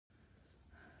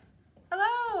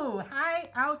Hi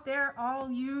out there, all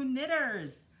you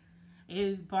knitters. It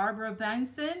is Barbara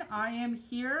Benson. I am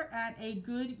here at a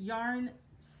Good Yarn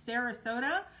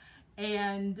Sarasota,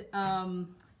 and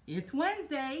it's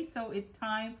Wednesday, so it's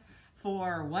time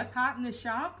for What's Hot in the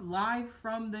Shop, live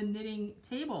from the knitting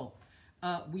table.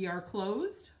 We are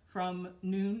closed from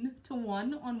noon to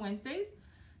 1 on Wednesdays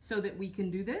so that we can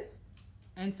do this,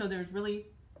 and so there's really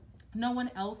no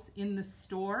one else in the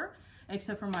store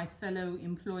except for my fellow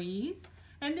employees,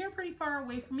 and they're pretty far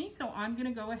away from me, so I'm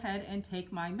gonna go ahead and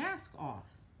take my mask off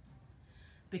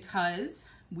because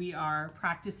we are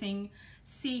practicing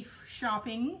safe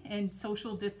shopping and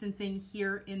social distancing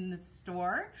here in the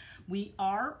store. We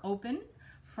are open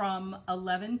from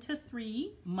 11 to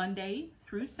 3 Monday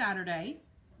through Saturday,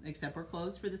 except we're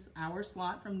closed for this hour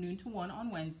slot from noon to 1 on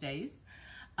Wednesdays.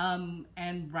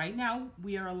 And right now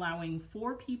we are allowing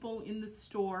 4 people in the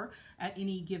store at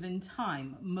any given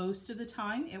time. Most of the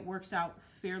time it works out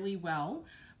fairly well,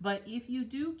 but if you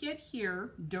do get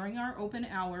here during our open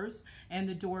hours and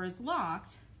the door is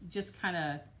locked, just kind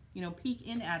of, you know, peek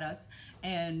in at us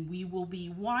and we will be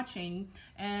watching.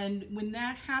 And when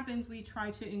that happens, we try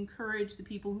to encourage the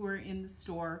people who are in the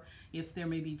store, if they're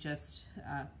maybe just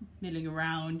milling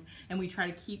around, and we try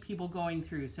to keep people going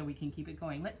through so we can keep it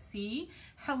going. Let's see.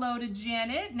 Hello to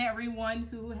Janet and everyone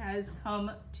who has come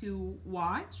to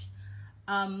watch.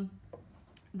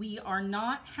 We are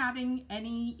not having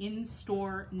any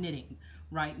in-store knitting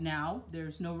right now.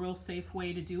 There's no real safe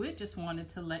way to do it. Just wanted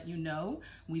to let you know.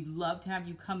 We'd love to have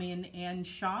you come in and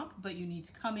shop, but you need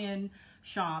to come in,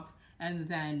 shop, and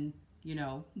then, you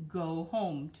know, go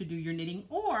home to do your knitting.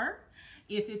 Or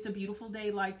if it's a beautiful day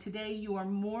like today, you are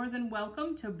more than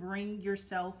welcome to bring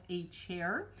yourself a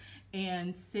chair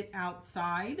and sit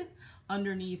outside.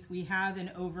 Underneath we have an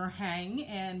overhang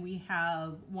and we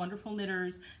have wonderful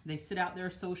knitters. They sit out there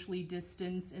socially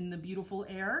distanced in the beautiful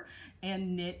air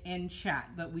and knit and chat,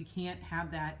 but we can't have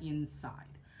that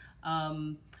inside.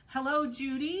 Hello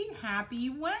Judy, happy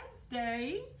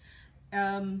Wednesday.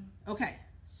 Okay,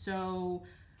 so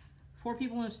 4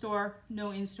 people in the store,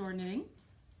 no in-store knitting.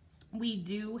 We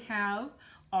do have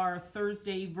our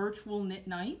Thursday virtual knit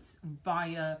nights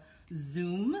via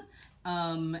Zoom.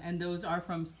 And those are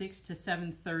from 6 to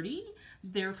 7:30.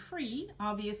 They're free,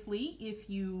 obviously. If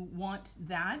you want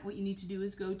that, what you need to do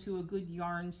is go to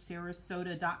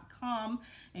agoodyarnsarasota.com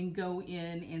and go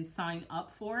in and sign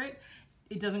up for it.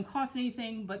 It doesn't cost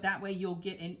anything, but that way you'll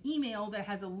get an email that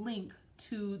has a link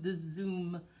to the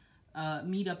Zoom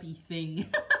meetup-y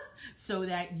thing so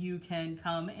that you can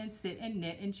come and sit and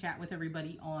knit and chat with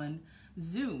everybody on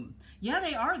Zoom. Yeah,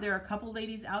 they are. There are a couple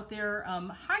ladies out there.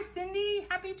 Hi, Cindy.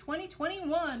 Happy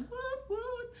 2021. Woot,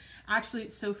 woot. Actually,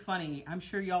 it's so funny. I'm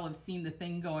sure y'all have seen the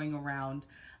thing going around.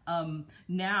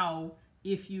 Now,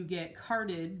 if you get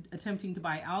carded attempting to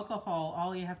buy alcohol,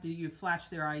 all you have to do, you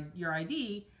flash your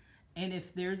ID, and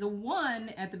if there's a 1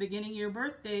 at the beginning of your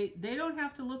birthday, they don't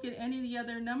have to look at any of the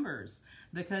other numbers,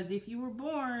 because if you were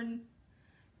born,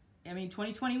 I mean,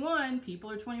 2021,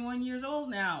 people are 21 years old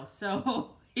now,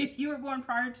 so if you were born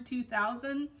prior to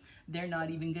 2000, they're not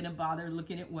even going to bother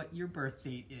looking at what your birth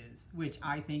date is, which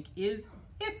I think is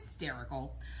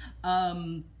hysterical.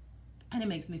 And it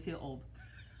makes me feel old.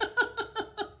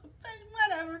 But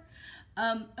whatever.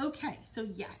 Okay, so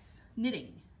yes,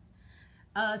 knitting.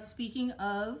 Speaking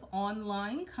of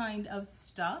online kind of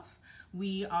stuff,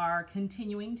 we are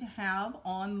continuing to have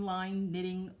online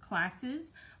knitting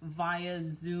classes via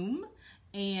Zoom,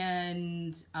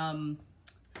 and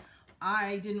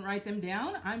I didn't write them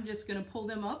down. I'm just going to pull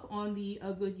them up on the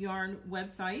A Good Yarn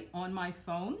website on my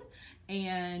phone,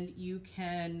 and you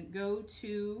can go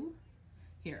to,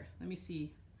 here, let me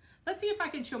see. Let's see if I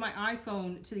can show my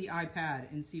iPhone to the iPad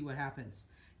and see what happens.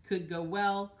 Could go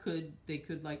well, they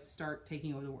could like start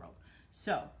taking over the world.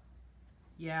 So,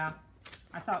 yeah,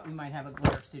 I thought we might have a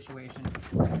glare situation.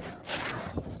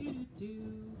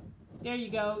 There you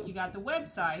go, you got the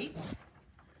website.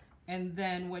 And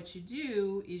then what you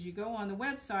do is you go on the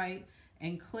website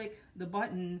and click the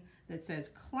button that says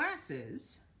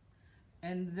classes,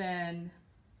 and then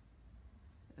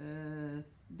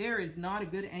there is not a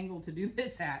good angle to do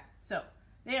this at. So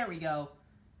there we go,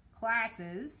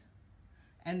 classes,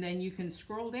 and then you can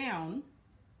scroll down,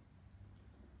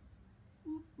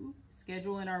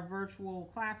 schedule in our virtual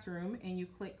classroom, and you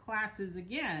click classes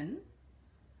again,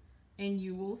 and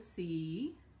you will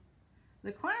see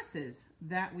the classes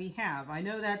that we have. I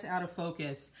know that's out of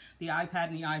focus. The iPad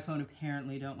and the iPhone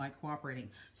apparently don't like cooperating.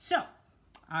 So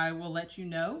I will let you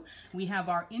know. We have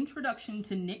our Introduction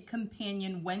to Knit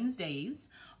Companion Wednesdays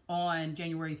on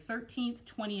January 13th,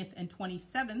 20th, and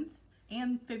 27th.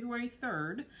 and February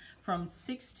 3rd from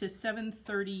 6 to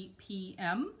 7:30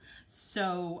 p.m.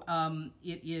 So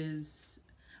it is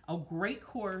a great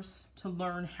course to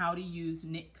learn how to use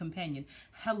Knit Companion.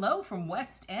 Hello from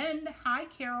West End. Hi,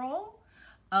 Carol.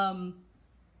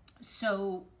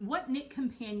 So what Knit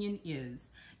Companion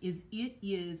is it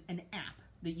is an app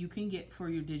that you can get for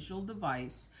your digital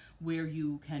device where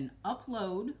you can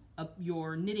upload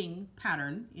your knitting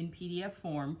pattern in PDF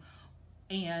form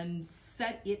and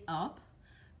set it up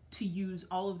to use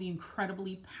all of the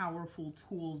incredibly powerful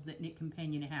tools that Knit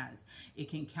Companion has. It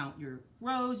can count your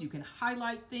rows, you can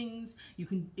highlight things, you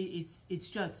can, it's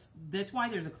just, that's why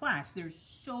there's a class. There's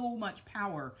so much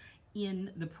power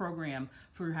in the program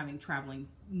for having traveling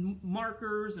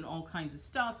markers and all kinds of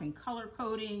stuff and color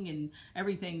coding and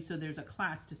everything. So there's a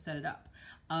class to set it up.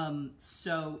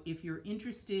 So if you're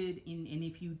interested in, and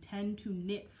if you tend to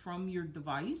knit from your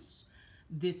device,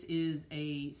 this is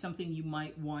something you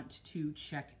might want to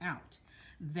check out.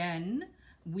 Then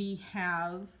we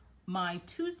have my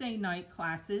Tuesday night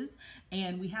classes,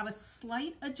 and we have a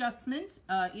slight adjustment.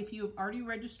 If you have already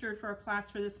registered for a class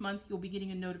for this month, you'll be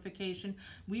getting a notification.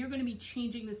 We are going to be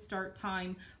changing the start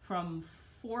time from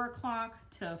 4 o'clock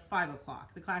to 5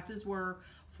 o'clock. The classes were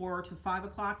 4 to 5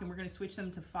 o'clock, and we're going to switch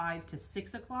them to 5 to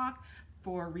 6 o'clock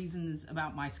for reasons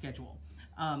about my schedule.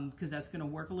 Because that's going to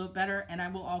work a little better. And I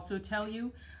will also tell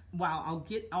you, while I'll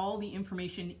get all the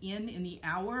information in the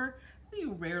hour, we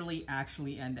rarely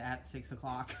actually end at 6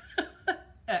 o'clock.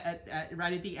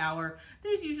 Right at the hour.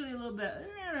 There's usually a little bit,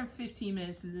 around 15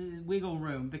 minutes wiggle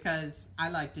room because I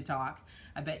like to talk.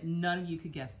 I bet none of you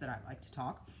could guess that I like to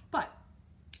talk. But,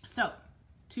 so,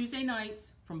 Tuesday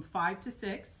nights from 5 to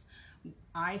 6,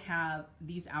 I have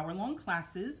these hour-long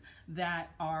classes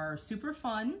that are super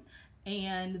fun.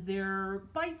 And they're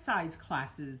bite-sized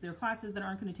classes. They're classes that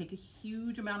aren't going to take a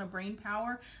huge amount of brain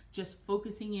power, just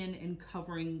focusing in and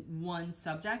covering one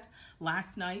subject.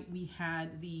 Last night we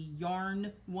had the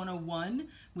Yarn 101,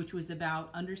 which was about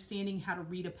understanding how to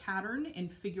read a pattern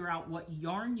and figure out what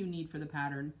yarn you need for the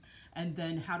pattern, and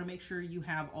then how to make sure you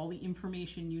have all the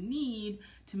information you need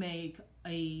to make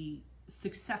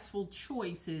successful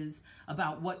choices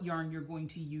about what yarn you're going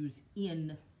to use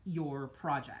in your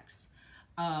projects.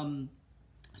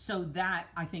 So that,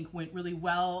 I think, went really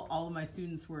well. All of my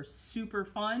students were super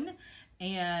fun.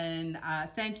 And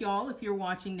thank you all, if you're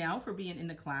watching now, for being in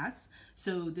the class.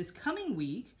 So this coming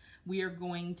week, we are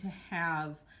going to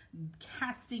have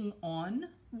Casting On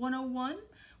 101,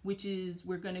 which is,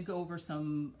 we're going to go over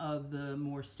some of the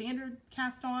more standard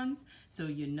cast-ons, so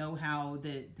you know how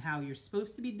you're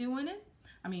supposed to be doing it.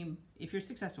 I mean, if you're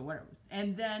successful, whatever.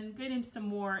 And then get into some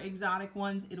more exotic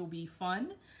ones. It'll be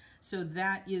fun. So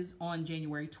that is on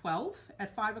January 12th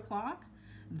at 5 o'clock.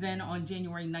 Then on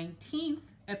January 19th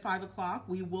at 5 o'clock,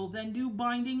 we will then do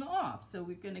binding off. So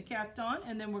we're going to cast on,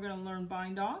 and then we're going to learn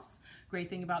bind offs.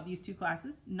 Great thing about these two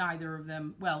classes, neither of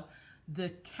them, well, the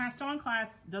cast on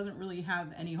class doesn't really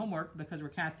have any homework because we're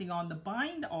casting on. The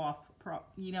bind off,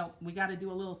 you know, we got to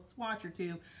do a little swatch or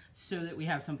two so that we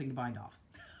have something to bind off.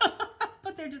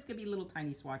 But they're just going to be little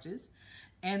tiny swatches.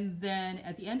 And then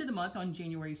at the end of the month, on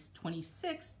January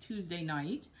 26th, Tuesday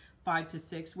night, 5 to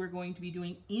 6, we're going to be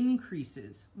doing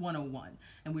Increases 101.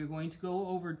 And we're going to go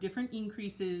over different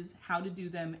increases, how to do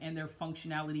them, and their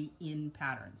functionality in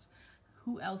patterns.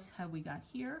 Who else have we got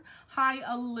here? Hi,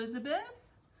 Elizabeth.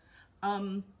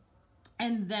 And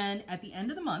then at the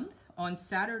end of the month, on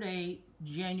Saturday,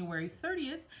 January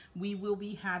 30th, we will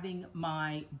be having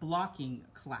my blocking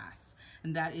class.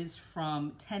 And that is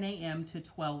from 10 a.m. to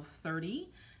 12:30.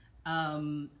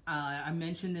 I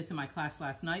mentioned this in my class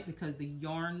last night because the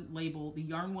yarn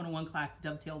 101 class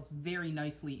dovetails very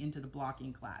nicely into the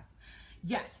blocking class.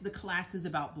 Yes, the class is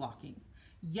about blocking.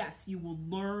 Yes, you will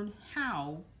learn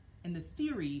how and the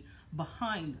theory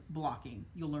behind blocking.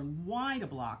 You'll learn why to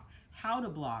block, how to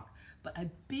block, but a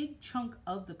big chunk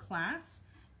of the class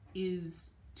is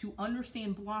to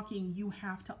understand blocking, you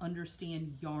have to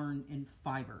understand yarn and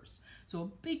fibers. So a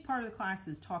big part of the class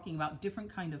is talking about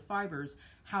different kind of fibers,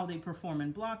 how they perform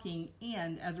in blocking,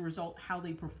 and as a result, how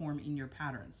they perform in your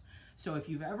patterns. So if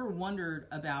you've ever wondered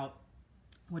about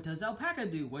what does alpaca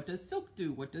do, what does silk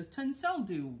do, what does tencel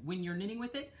do when you're knitting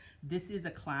with it, this is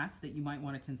a class that you might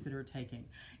want to consider taking.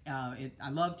 I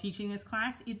love teaching this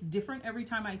class. It's different every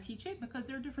time I teach it because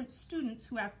there are different students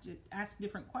who have to ask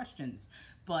different questions,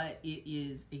 but it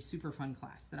is a super fun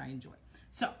class that I enjoy.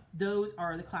 So those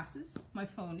are the classes. My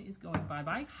phone is going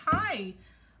bye-bye. Hi,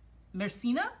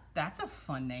 Mercina. That's a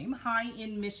fun name. Hi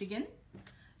in Michigan.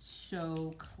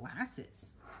 So classes.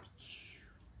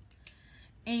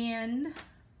 And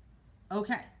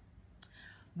okay,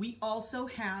 we also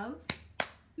have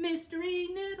mystery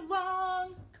knit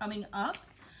along coming up.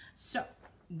 So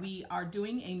we are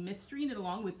doing a mystery knit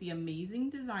along with the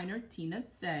amazing designer Tina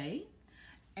Tse,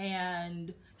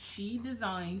 and she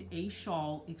designed a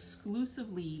shawl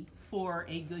exclusively for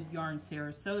A Good Yarn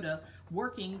Sarasota,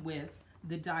 working with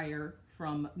the dyer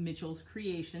from Mitchell's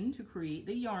Creation to create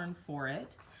the yarn for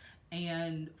it.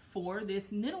 And for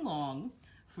this knit along,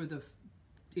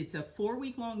 it's a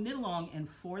 4-week-long knit along, and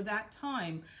for that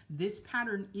time, this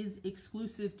pattern is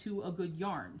exclusive to A Good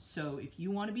Yarn. So if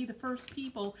you want to be the first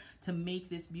people to make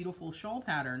this beautiful shawl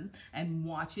pattern and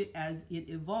watch it as it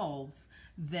evolves,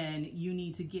 then you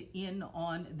need to get in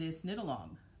on this knit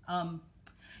along.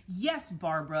 Yes,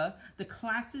 Barbara, the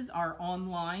classes are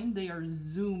online. They are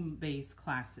Zoom-based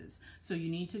classes. So you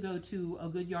need to go to A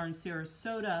Good Yarn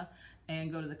Sarasota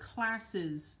and go to the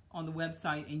classes on the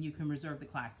website, and you can reserve the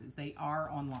classes. They are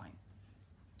online.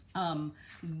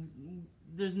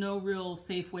 There's no real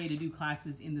safe way to do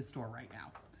classes in the store right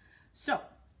now. So,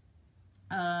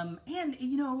 and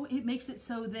you know, it makes it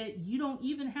so that you don't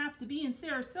even have to be in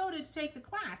Sarasota to take the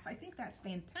class. I think that's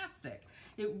fantastic.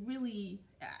 It really,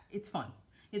 it's fun.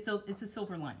 It's a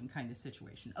silver lining kind of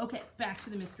situation. Okay, back to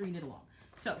the mystery knit along.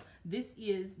 So this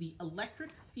is the Electric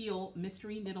Feel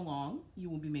Mystery Knit Along. You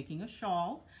will be making a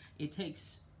shawl. It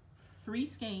takes 3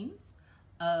 skeins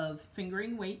of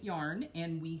fingering weight yarn,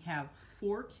 and we have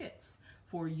 4 kits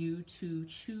for you to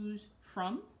choose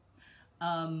from.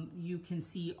 You can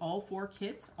see all 4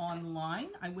 kits online.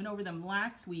 I went over them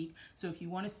last week, so if you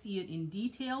want to see it in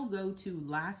detail, go to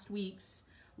last week's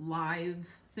live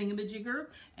thingamajigger.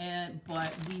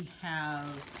 But we have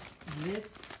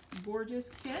this gorgeous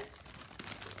kit.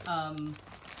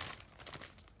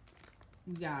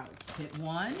 We got kit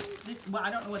 1. Well,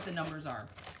 I don't know what the numbers are.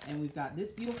 And we've got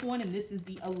this beautiful one, and this is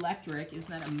the electric.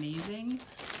 Isn't that amazing?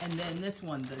 And then this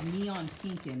one, the neon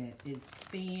pink in it, is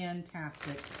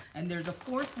fantastic. And there's a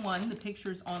 4th one. The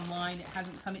picture's online. It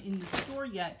hasn't come in the store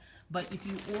yet, but if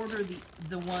you order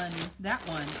that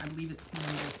one, I believe it's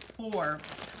number 4,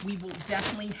 we will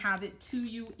definitely have it to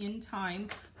you in time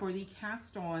for the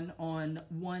cast on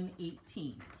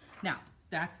 1/18. Now,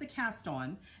 that's the cast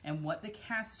on, and what the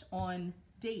cast on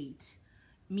date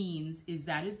means is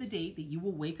that is the date that you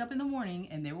will wake up in the morning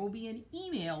and there will be an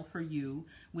email for you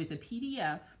with a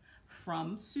PDF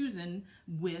from Susan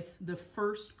with the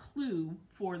first clue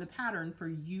for the pattern for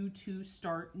you to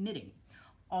start knitting.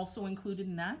 Also included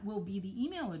in that will be the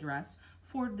email address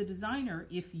for the designer.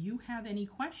 If you have any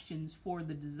questions for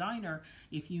the designer,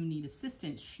 if you need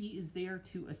assistance, she is there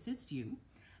to assist you.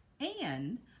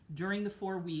 And during the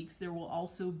 4 weeks, there will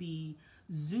also be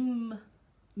Zoom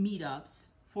meetups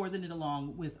for the knit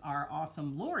along with our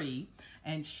awesome Lori,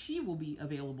 and she will be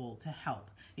available to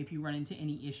help if you run into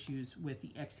any issues with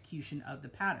the execution of the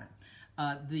pattern.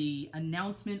 The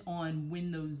announcement on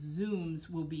when those Zooms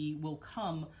will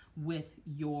come with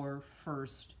your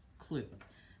first clue.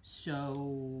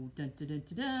 So,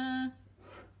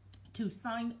 to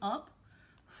sign up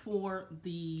for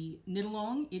the knit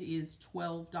along, it is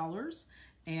 $12,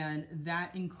 and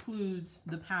that includes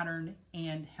the pattern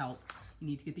and help. You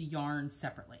need to get the yarn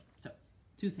separately. So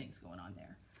 2 things going on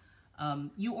there.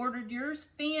 You ordered yours?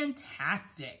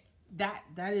 Fantastic. That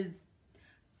is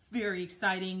very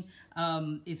exciting.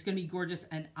 It's going to be gorgeous,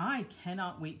 and I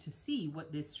cannot wait to see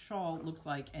what this shawl looks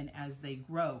like and as they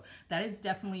grow. That is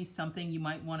definitely something you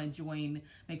might want to join.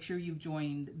 Make sure you've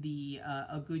joined the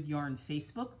A Good Yarn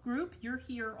Facebook group. You're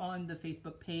here on the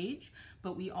Facebook page,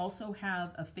 but we also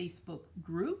have a Facebook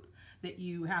group that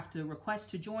you have to request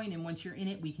to join, and once you're in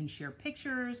it, we can share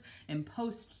pictures and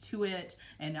post to it,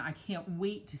 and I can't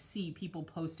wait to see people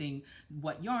posting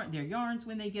their yarns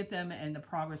when they get them and the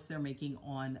progress they're making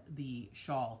on the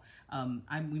shawl.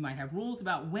 We might have rules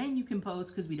about when you can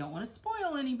post because we don't want to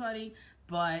spoil anybody,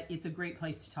 but it's a great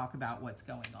place to talk about what's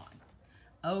going on.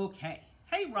 Okay,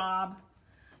 hey Rob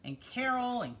and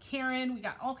Carol and Karen.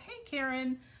 Hey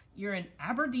Karen, you're in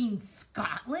Aberdeen,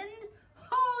 Scotland?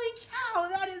 Holy cow,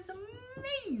 that is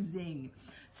amazing.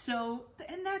 So,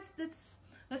 and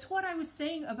that's what I was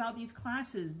saying about these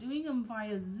classes. Doing them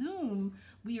via Zoom,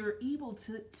 we are able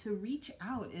to reach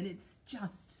out, and it's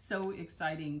just so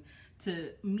exciting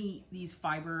to meet these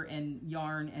fiber and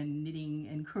yarn and knitting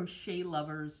and crochet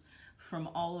lovers from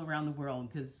all around the world,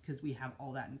 because we have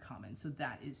all that in common. So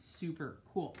that is super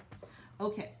cool.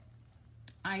 Okay,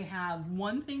 I have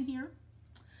one thing here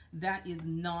that is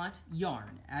not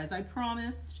yarn. As I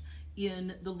promised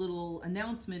in the little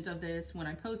announcement of this when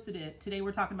I posted it, today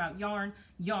we're talking about yarn,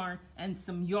 and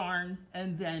some yarn,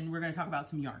 and then we're going to talk about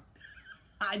some yarn.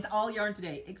 It's all yarn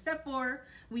today, except for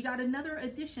we got another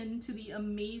addition to the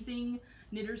amazing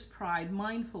Knitter's Pride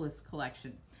Mindfulness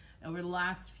collection. Over the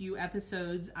last few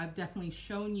episodes, I've definitely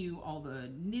shown you all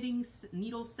the knitting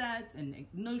needle sets and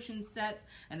notion sets,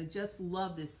 and I just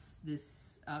love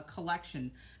this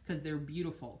collection because they're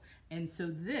beautiful. And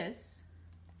so this,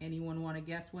 anyone want to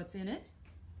guess what's in it?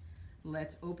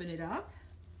 Let's open it up.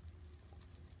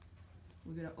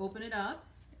 We're going to open it up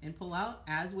and pull out,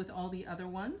 as with all the other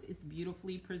ones, it's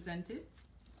beautifully presented.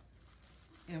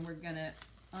 And we're going to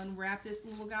unwrap this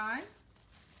little guy.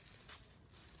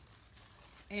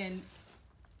 And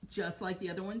just like the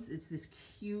other ones, it's this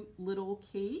cute little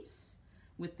case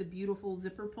with the beautiful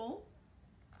zipper pull.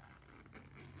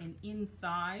 And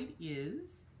inside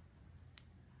is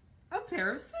a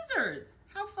pair of scissors.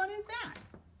 How fun is that?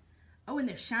 Oh, and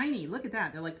they're shiny. Look at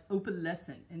that. They're like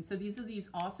opalescent. And so these are these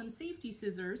awesome safety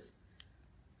scissors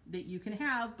that you can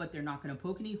have, but they're not going to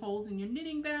poke any holes in your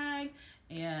knitting bag,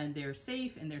 and they're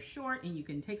safe and they're short, and you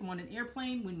can take them on an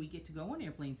airplane when we get to go on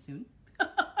airplanes soon.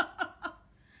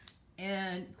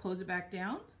 And close it back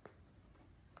down.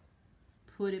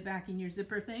 Put it back in your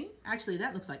zipper thing. Actually,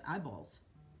 that looks like eyeballs.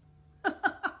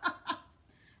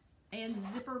 And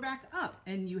zipper back up,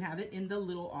 and you have it in the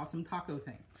little awesome taco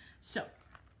thing. So,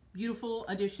 beautiful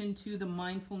addition to the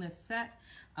mindfulness set.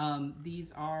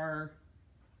 These are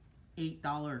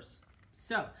 $8.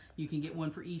 So, you can get one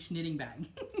for each knitting bag.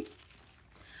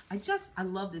 I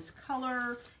love this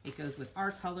color. It goes with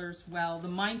our colors well. The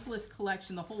Mindfulness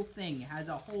collection, the whole thing has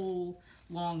a whole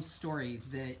long story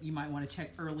that you might want to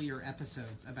check earlier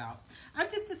episodes about. I've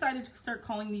just decided to start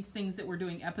calling these things that we're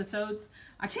doing episodes.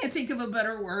 I can't think of a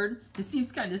better word. It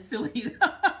seems kind of silly.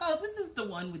 Oh, this is the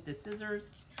one with the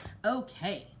scissors.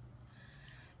 Okay.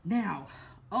 Now,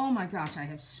 oh my gosh, I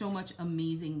have so much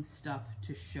amazing stuff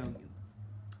to show you.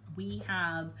 We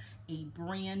have a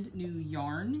brand new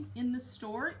yarn in the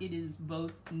store. It is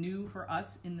both new for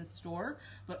us in the store,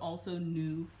 but also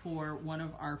new for one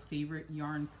of our favorite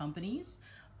yarn companies.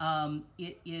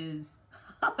 It is,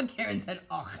 Karen said,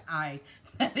 oh,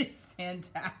 that is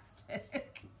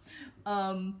fantastic.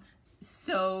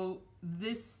 So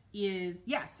this is,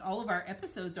 yes, all of our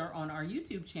episodes are on our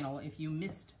YouTube channel if you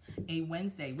missed a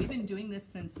Wednesday. We've been doing this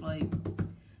since like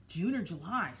June or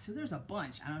July, so there's a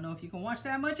bunch. I don't know if you can watch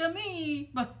that much of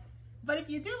me, but if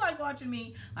you do like watching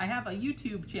me, I have a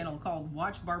YouTube channel called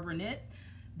Watch Barbara Knit.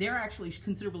 They're actually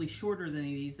considerably shorter than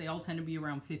these. They all tend to be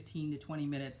around 15 to 20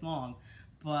 minutes long.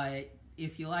 But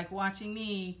if you like watching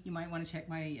me, you might want to check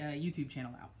my YouTube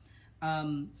channel out.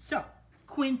 So,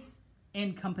 Quince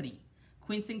and Company.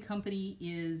 Quince and Company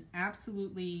is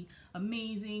absolutely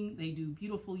amazing. They do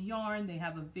beautiful yarn. They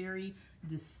have a very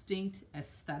distinct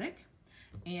aesthetic.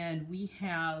 And we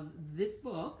have this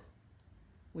book,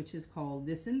 which is called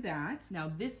This and That. Now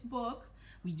this book,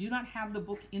 we do not have the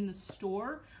book in the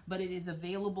store, but it is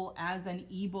available as an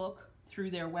ebook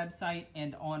through their website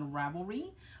and on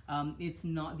Ravelry.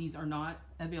 These are not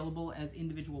available as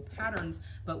individual patterns,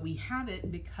 but we have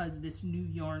it because this new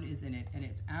yarn is in it, and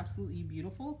it's absolutely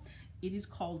beautiful. It is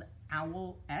called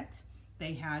Owlette.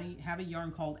 They have a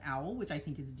yarn called Owl, which I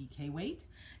think is DK weight,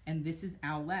 and this is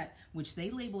Owlette, which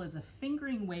they label as a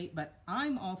fingering weight, but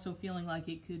I'm also feeling like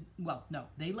it could, well, no,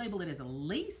 they label it as a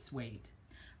lace weight,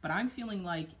 but I'm feeling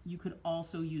like you could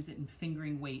also use it in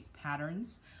fingering weight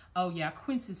patterns. Oh yeah,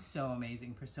 Quince is so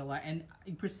amazing, Priscilla. And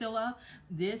Priscilla,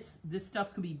 this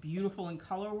stuff could be beautiful in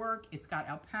color work. It's got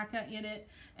alpaca in it,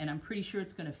 and I'm pretty sure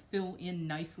it's gonna fill in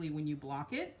nicely when you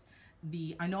block it.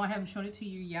 I know I haven't shown it to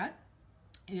you yet.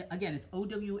 Again, it's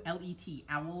O-W-L-E-T,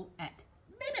 Owlette,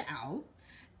 baby owl.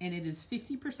 And it is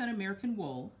 50% American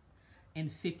wool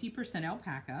and 50%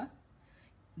 alpaca.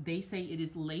 They say it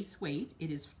is lace weight.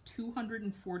 It is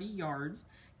 240 yards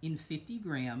in 50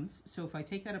 grams. So if I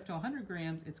take that up to 100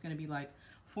 grams, it's going to be like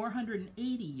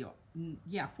 480,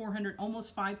 yeah, 400,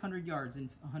 almost 500 yards in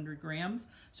 100 grams.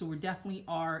 So we definitely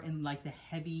are in like the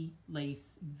heavy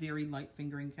lace, very light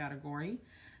fingering category.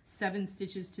 7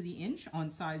 stitches to the inch on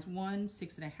size 1,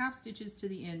 6.5 stitches to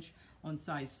the inch on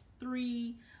size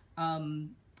 3.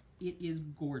 It is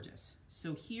gorgeous.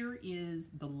 So here is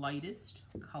the lightest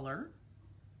color.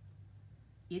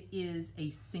 It is a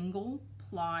single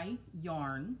ply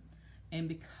yarn, and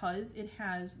because it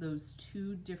has those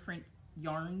 2 different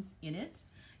yarns in it,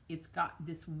 it's got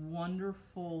this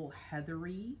wonderful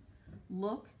heathery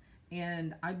look.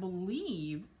 And I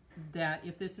believe that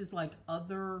if this is like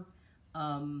other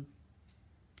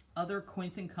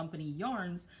Quince and Company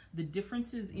yarns, the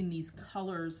differences in these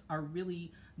colors are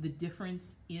really the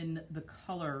difference in the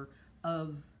color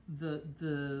of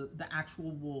the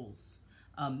actual wools.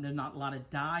 There's not a lot of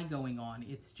dye going on.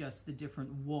 It's just the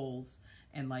different wools.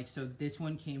 And like, so this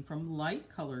one came from light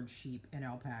colored sheep and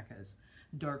alpacas.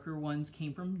 Darker ones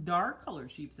came from dark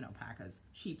colored sheeps and alpacas.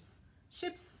 Ships.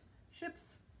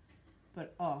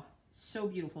 But oh, so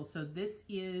beautiful. So this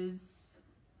is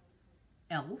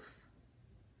Elf.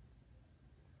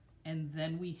 And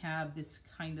then we have this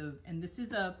kind of, and this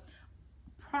is a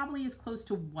probably as close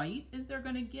to white as they're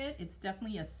going to get. It's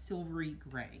definitely a silvery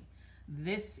gray.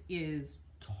 This is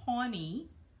tawny,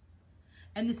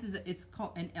 and this is, it's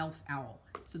called an elf owl.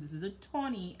 So this is a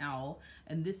tawny owl,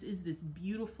 and this is this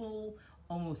beautiful,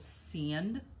 almost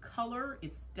sand color.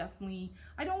 It's definitely,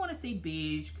 I don't want to say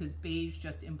beige because beige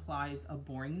just implies a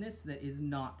boringness that is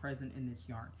not present in this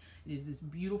yarn. It is this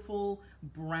beautiful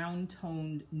brown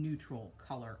toned neutral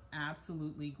color.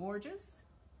 Absolutely gorgeous.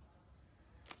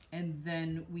 And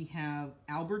then we have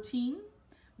Albertine,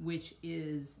 which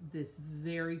is this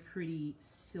very pretty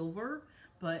silver.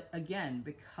 But again,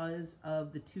 because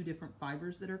of the two different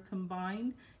fibers that are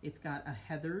combined, it's got a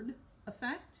heathered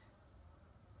effect.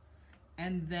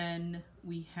 And then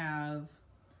we have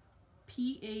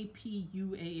Papuan,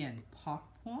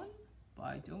 Papuan, but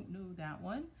I don't know that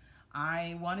one.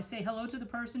 I want to say hello to the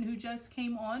person who just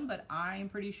came on, but I'm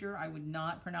pretty sure I would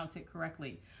not pronounce it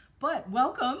correctly. But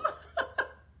welcome.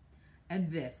 And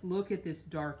this, look at this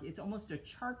dark. It's almost a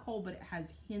charcoal, but it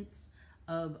has hints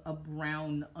of a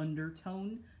brown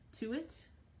undertone to it.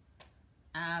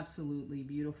 Absolutely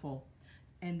beautiful.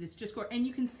 And this just go, and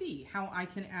you can see how I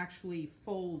can actually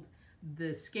fold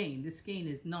the skein. This skein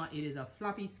is not, it is a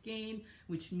floppy skein,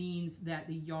 which means that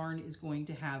the yarn is going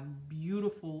to have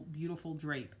beautiful, beautiful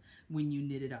drape when you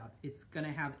knit it up. It's going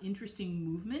to have interesting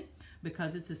movement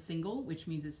because it's a single, which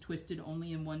means it's twisted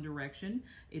only in one direction.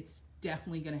 It's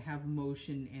definitely going to have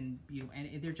motion and beautiful,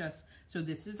 and they're just, so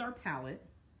this is our palette,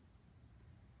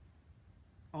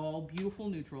 all beautiful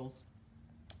neutrals.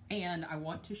 And I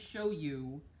want to show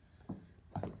you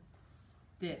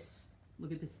this.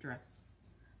 Look at this dress.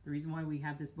 The reason why we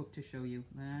have this book to show you.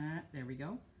 There we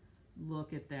go.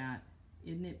 Look at that.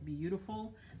 Isn't it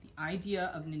beautiful? The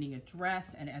idea of knitting a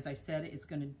dress, and as I said, it's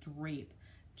going to drape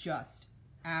just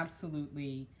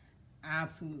absolutely,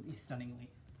 absolutely stunningly.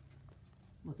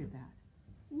 Look at that.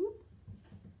 Whoop.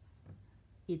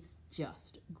 It's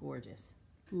just gorgeous.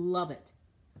 Love it.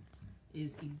 It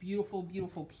is a beautiful,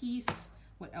 beautiful piece.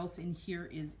 What else in here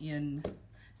is in...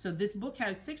 So this book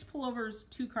has 6 pullovers,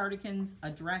 2 cardigans,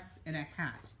 a dress, and a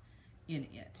hat in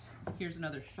it. Here's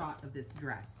another shot of this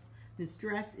dress. This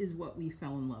dress is what we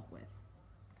fell in love with.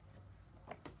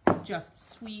 It's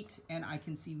just sweet, and I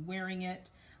can see wearing it.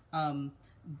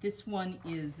 This one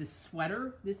is the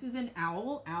sweater. This is an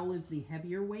owl. Owl is the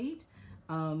heavier weight.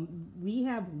 We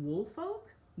have Woolfolk,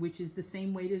 which is the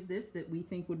same weight as this, that we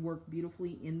think would work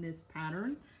beautifully in this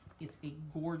pattern. It's a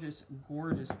gorgeous,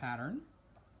 gorgeous pattern.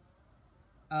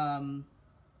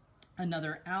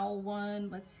 Another owl one.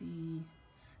 Let's see.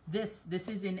 This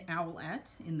is in Owlette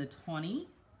in the 20.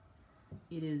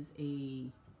 It is a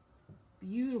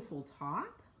beautiful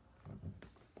top.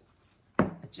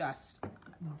 Just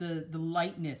the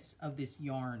lightness of this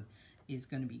yarn is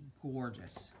going to be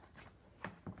gorgeous.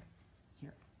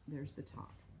 Here, there's the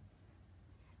top.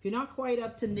 If you're not quite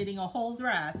up to knitting a whole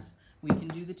dress, we can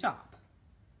do the top.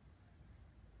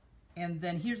 And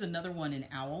then here's another one in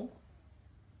Owl.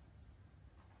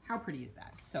 How pretty is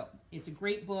that? So it's a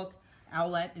great book.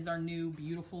 Owlette is our new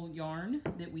beautiful yarn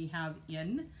that we have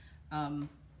in.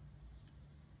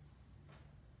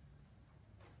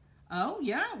 Oh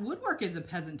yeah, woodwork is a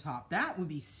peasant top. That would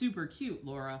be super cute,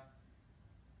 Laura.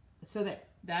 So there,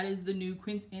 that is the new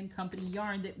Quince & Company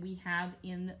yarn that we have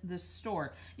in the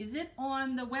store. Is it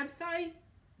on the website,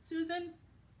 Susan?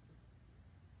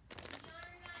 Not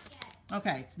yet.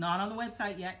 Okay, it's not on the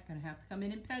website yet. Gonna have to come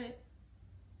in and pet it.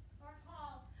 Or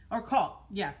call. Or call,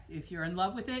 yes. If you're in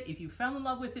love with it, if you fell in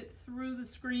love with it through the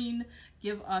screen,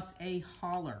 give us a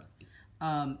holler.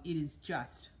 It is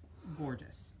just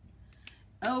gorgeous.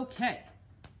 Okay.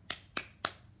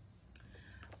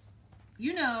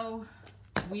 You know,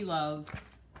 we love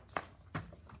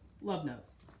Note.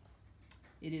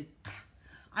 It is,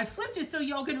 I flipped it so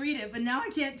y'all can read it, but now I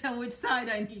can't tell which side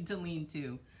I need to lean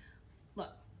to.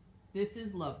 Look, this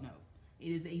is Love Note. It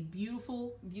is a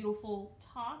beautiful, beautiful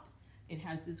top. It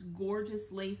has this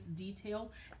gorgeous lace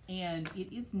detail, and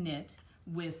it is knit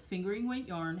with fingering weight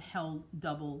yarn held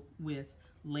double with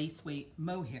lace weight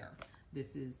mohair.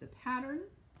 This is the pattern,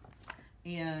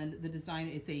 and the design,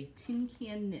 it's a Tin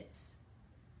Can Knits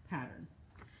pattern.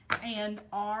 And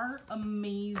our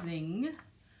amazing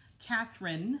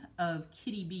Catherine of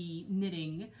Kitty Bee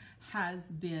Knitting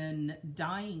has been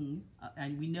dyeing,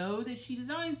 and we know that she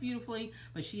designs beautifully,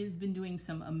 but she has been doing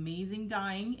some amazing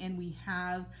dyeing, and we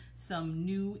have some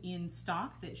new in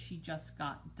stock that she just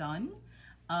got done.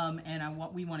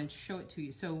 and we wanted to show it to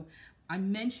you. So I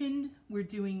mentioned we're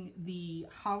doing the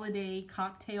holiday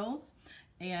cocktails,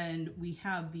 and we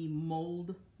have the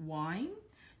mulled wine,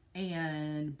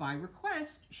 and by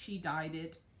request she dyed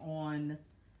it on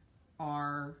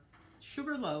our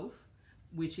sugar loaf,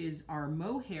 which is our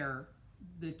mohair,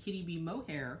 the Kitty Bee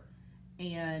mohair,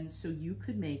 and so you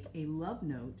could make a love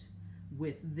note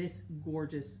with this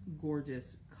gorgeous,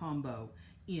 gorgeous combo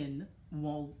in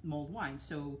mulled wine.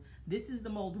 So this is the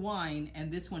mulled wine,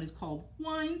 and this one is called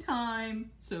Wine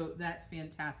Time. So that's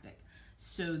fantastic.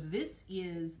 So this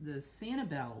is the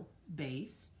Sanibel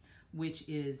base, which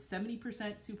is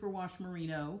 70% superwash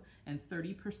merino and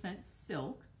 30%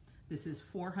 silk. This is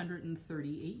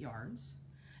 438 yards.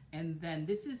 And then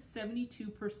this is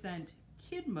 72%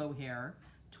 kid mohair,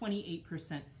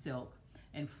 28% silk,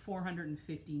 and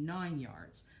 459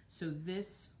 yards. So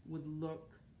this would look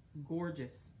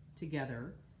gorgeous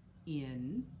together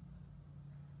in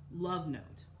Love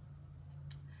Note.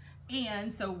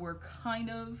 And so we're kind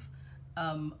of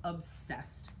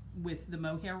obsessed with the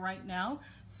mohair right now.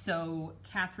 So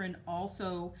Catherine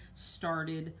also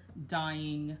started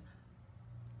dyeing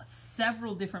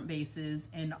several different bases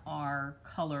in our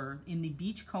color, in the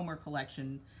Beachcomber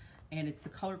collection, and it's the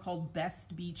color called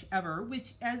Best Beach Ever,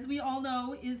 which, as we all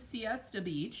know, is Siesta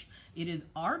Beach. It is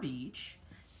our beach,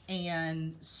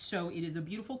 and so it is a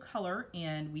beautiful color,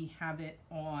 and we have it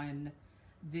on,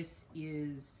 this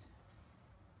is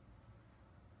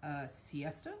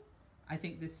Siesta. I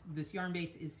think this yarn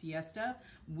base is Siesta,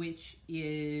 which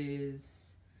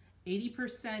is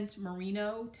 80%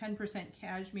 merino, 10%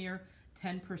 cashmere,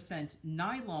 10%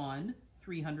 nylon,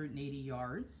 380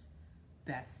 yards.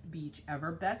 Best Beach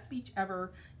Ever. Best Beach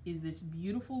Ever is this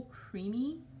beautiful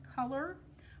creamy color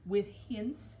with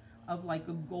hints of like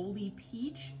a goldy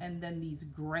peach and then these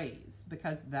grays,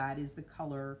 because that is the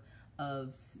color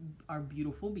of our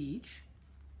beautiful beach.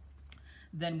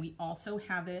 Then we also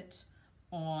have it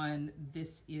on,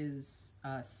 this is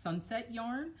Sunset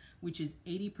yarn, which is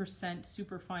 80%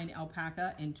 superfine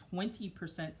alpaca and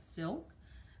 20% silk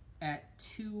at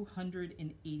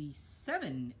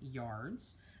 287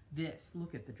 yards. This,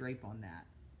 look at the drape on that.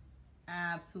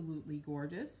 Absolutely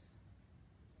gorgeous.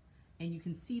 And you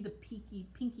can see the pinky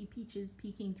peaches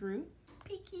peeking through.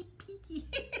 Peeky.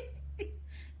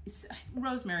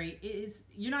 Rosemary,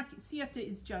 Siesta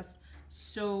is just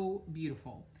so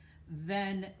beautiful.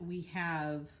 Then we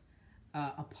have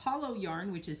Apollo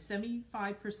yarn, which is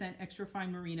 75% extra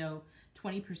fine merino,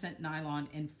 20% nylon,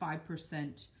 and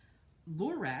 5%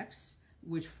 Lurex,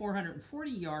 which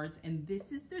 440 yards, and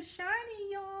this is the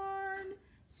shiny yarn.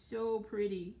 So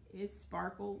pretty. It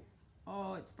sparkles.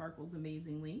 Oh, it sparkles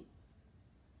amazingly.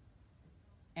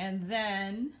 And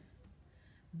then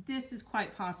this is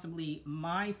quite possibly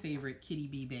my favorite Kitty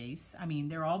Bee base. I mean,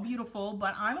 they're all beautiful,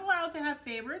 but I'm allowed to have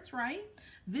favorites, right?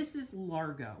 This is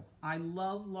Largo. I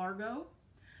love Largo.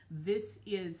 This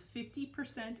is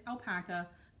 50% alpaca,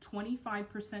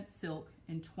 25% silk,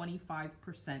 and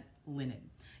 25%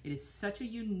 linen. It is such a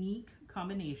unique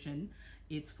combination.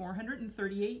 It's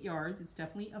 438 yards. It's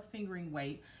definitely a fingering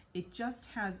weight. It just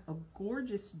has a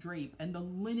gorgeous drape, and the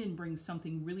linen brings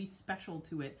something really special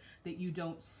to it that you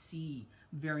don't see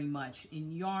very much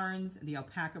in yarns. The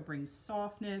alpaca brings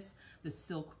softness. The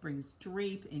silk brings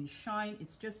drape and shine.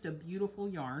 It's just a beautiful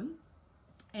yarn.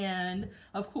 And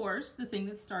of course, the thing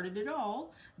that started it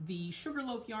all, the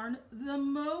Sugarloaf yarn, the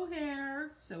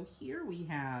mohair. So here we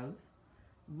have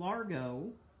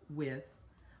Largo with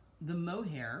the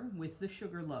mohair with the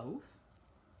Sugarloaf.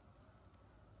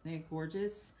 They're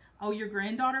gorgeous. Oh, your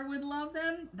granddaughter would love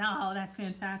them? No, that's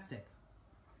fantastic.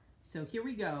 So here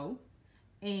we go.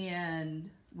 And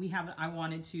we have, I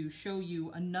wanted to show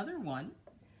you another one.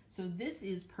 So this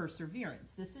is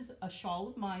Perseverance. This is a shawl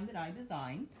of mine that I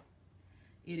designed.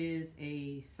 It is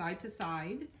a side to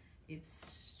side. It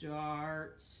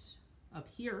starts up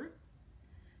here,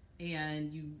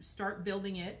 and you start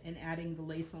building it and adding the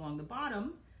lace along the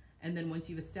bottom. And then once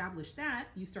you've established that,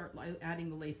 you start adding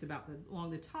the lace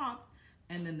along the top,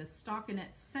 and then the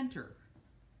stockinette center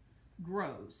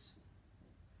grows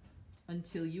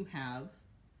until you have,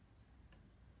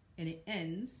 and it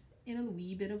ends in a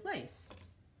wee bit of lace.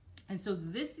 And so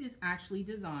this is actually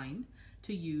designed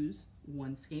to use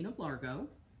one skein of Largo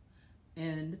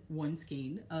and one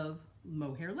skein of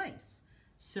mohair lace.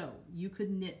 So you could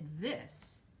knit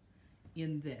this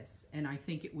in this, and I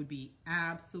think it would be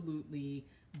absolutely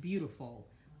beautiful.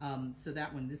 So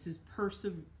that one, this is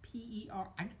P-E-R,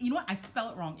 you know what, I spell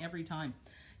it wrong every time.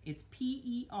 It's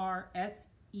Perseverance.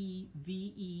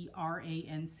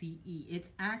 It's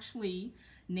actually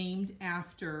named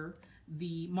after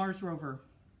the Mars rover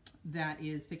that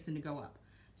is fixing to go up.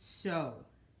 So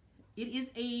it is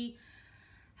a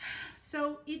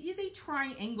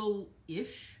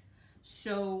triangle-ish.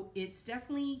 So it's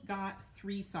definitely got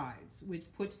 3 sides,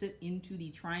 which puts it into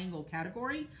the triangle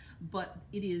category, but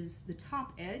it is, the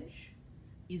top edge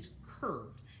is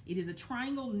curved. It is a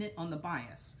triangle knit on the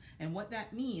bias. And what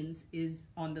that means is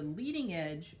on the leading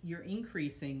edge, you're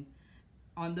increasing.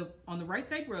 On the right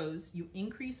side rows, you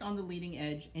increase on the leading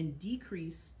edge and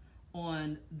decrease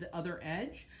on the other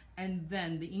edge. And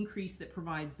then the increase that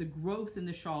provides the growth in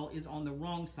the shawl is on the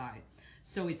wrong side.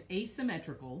 So it's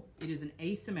asymmetrical. It is an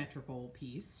asymmetrical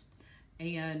piece.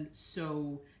 And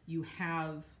so you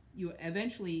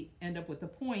eventually end up with the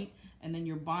point, and then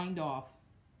your bind off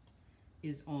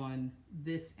is on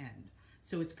this end.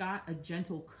 So it's got a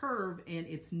gentle curve and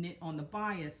it's knit on the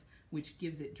bias, which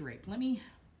gives it drape.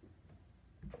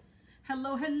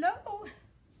 Hello.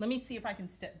 Let me see if I can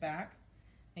step back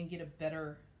and get a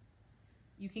better,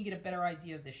 you can get a better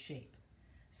idea of the shape.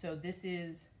 So this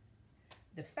is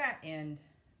the fat end,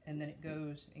 and then it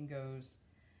goes and goes,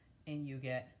 and you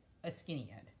get a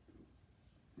skinny end.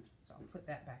 So I'll put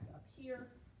that back up here.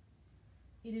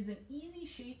 It is an easy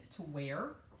shape to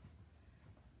wear,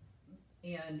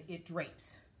 and it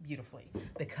drapes beautifully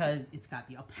because it's got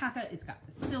the alpaca, it's got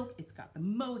the silk, it's got the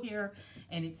mohair,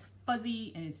 and it's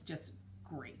fuzzy, and it's just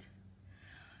great.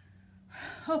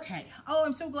 Okay. Oh,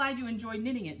 I'm so glad you enjoyed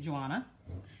knitting it, Joanna.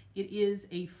 It is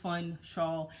a fun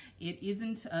shawl. It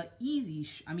isn't easy.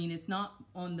 I mean, it's not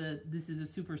on the, this is a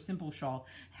super simple shawl.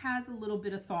 Has a little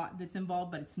bit of thought that's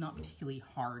involved, but it's not particularly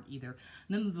hard either.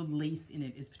 None of the lace in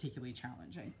it is particularly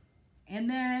challenging. And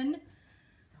then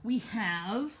we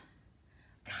have,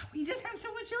 God, we just have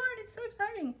so much yarn. It's so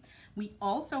exciting. We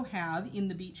also have in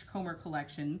the Beachcomber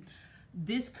collection,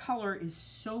 this color is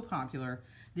so popular.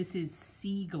 This is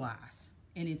sea glass,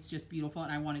 and it's just beautiful.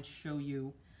 And I wanted to show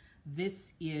you.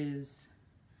 This is,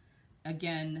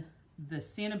 again, the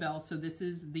Sanibel. So this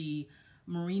is the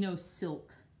merino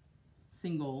silk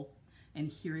single, and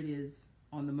here it is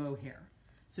on the mohair.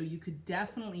 So you could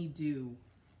definitely do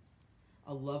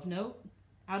a love note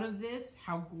out of this.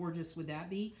 How gorgeous would that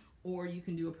be? Or you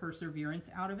can do a perseverance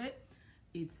out of it.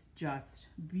 It's just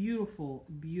beautiful,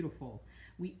 beautiful.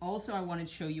 We also, I wanted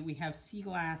to show you, we have sea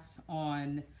glass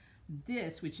on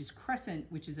this, which is Crescent,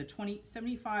 which is a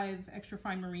 75 extra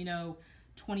fine merino,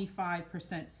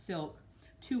 25% silk,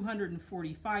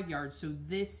 245 yards. So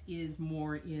this is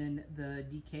more in the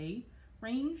DK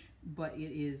range, but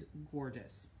it is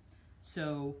gorgeous.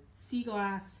 So sea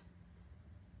glass,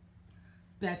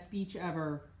 best beach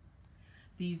ever.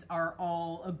 These are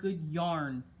all a good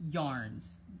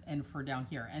yarns, and for down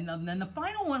here. And then the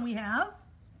final one we have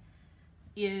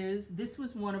is, this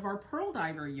was one of our Pearl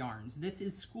Diver yarns. This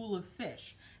is School of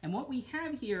Fish. And what we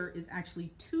have here is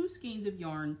actually 2 skeins of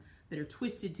yarn that are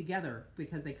twisted together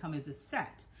because they come as a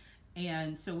set.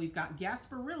 And so we've got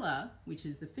Gasparilla, which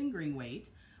is the fingering weight,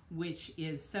 which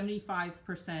is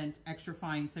 75% extra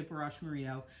fine Cyperash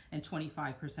merino and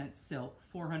 25% silk,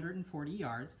 440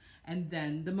 yards. And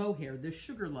then the mohair, the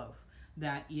Sugarloaf,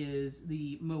 that is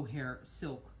the mohair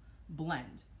silk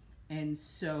blend. And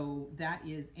so that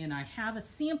is, and I have a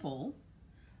sample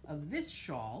of this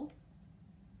shawl,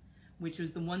 which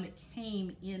was the one that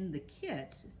came in the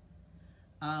kit.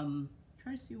 Trying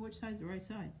to see which side's the right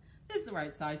side. This is the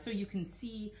right side, so you can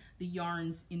see the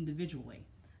yarns individually.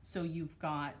 So you've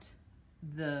got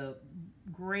the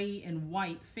gray and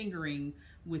white fingering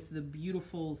with the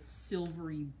beautiful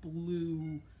silvery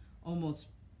blue, almost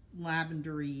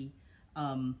lavendery,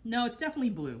 no, it's definitely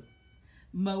blue,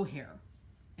 mohair.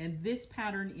 And this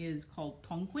pattern is called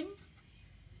Tonquin.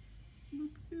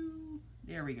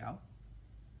 There we go.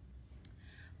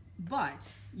 But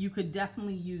you could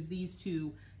definitely use these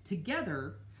two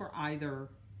together for either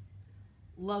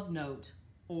Love Note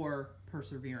or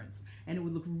Perseverance. And it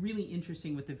would look really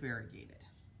interesting with the variegated.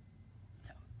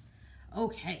 So,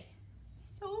 okay.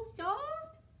 So soft.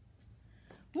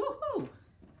 Woohoo!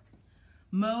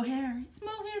 Mohair. It's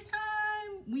mohair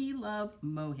time. We love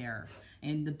mohair.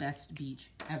 And the best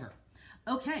beach ever.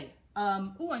 Okay,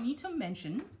 oh, I need to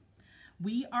mention,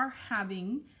 we are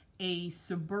having a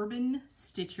Suburban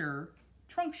Stitcher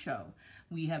trunk show.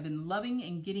 We have been loving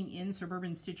and getting in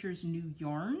Suburban Stitcher's new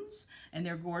yarns, and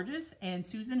they're gorgeous. And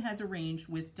Susan has arranged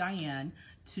with Diane,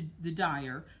 the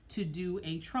dyer, to do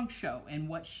a trunk show. And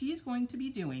what she's going to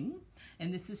be doing,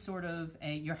 and this is sort of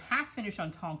a, you're half finished on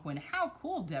Tonquin. How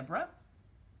cool, Deborah.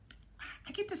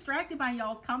 I get distracted by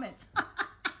y'all's comments.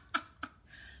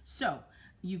 So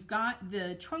you've got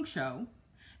the trunk show,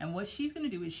 and what she's going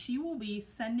to do is she will be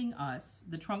sending us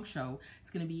the trunk show. It's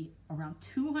going to be around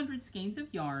 200 skeins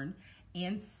of yarn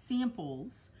and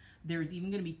samples There's even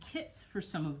going to be kits for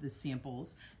some of the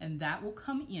samples, and that will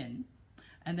come in.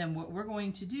 And then what we're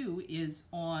going to do is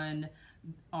on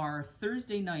our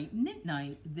Thursday night knit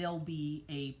night, there'll be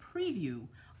a preview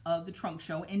of the trunk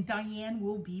show, and Diane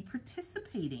will be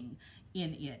participating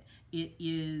in it. It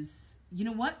is, you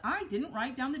know what? I didn't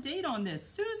write down the date on this.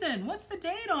 Susan, what's the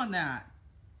date on that?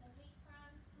 A week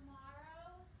from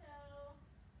tomorrow, so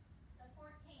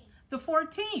the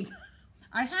 14th. The 14th.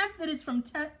 I have that it's from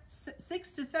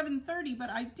 6 to 7:30, but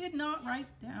I did not write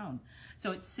down.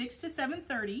 So it's 6 to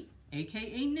 7:30,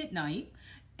 aka knit night,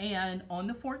 and on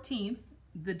the 14th,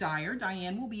 the dyer,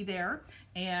 Diane, will be there,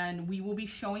 and we will be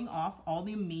showing off all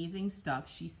the amazing stuff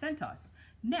she sent us.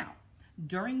 Now,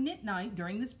 during knit night,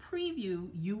 during this preview,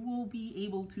 you will be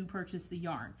able to purchase the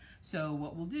yarn. So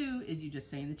what we'll do is you just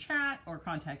say in the chat or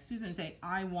contact Susan and say,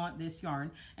 I want this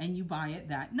yarn, and you buy it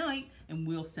that night, and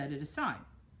we'll set it aside.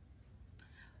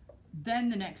 Then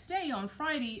the next day on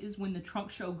Friday is when the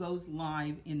trunk show goes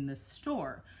live in the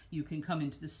store. You can come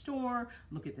into the store,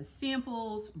 look at the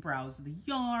samples, browse the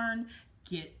yarn,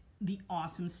 get the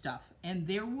awesome stuff. And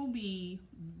there will be,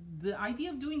 the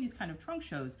idea of doing these kind of trunk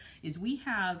shows is we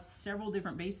have several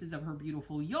different bases of her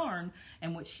beautiful yarn,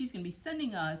 and what she's going to be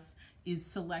sending us is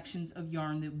selections of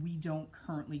yarn that we don't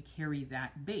currently carry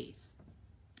that base.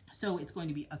 So it's going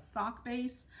to be a sock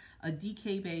base, a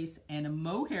DK base, and a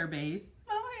mohair base,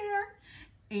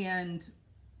 and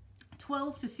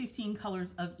 12 to 15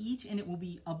 colors of each, and it will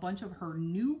be a bunch of her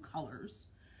new colors,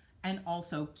 and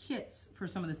also kits for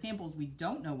some of the samples. We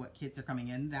don't know what kits are coming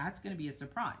in. That's going to be a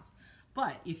surprise.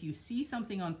 But if you see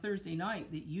something on Thursday night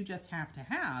that you just have to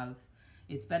have,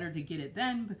 it's better to get it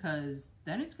then, because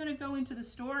then it's going to go into the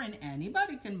store and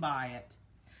anybody can buy it.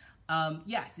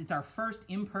 Yes, it's our first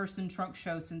in-person trunk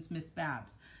show since Miss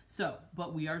Babs. So,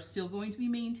 but we are still going to be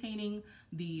maintaining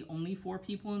the only 4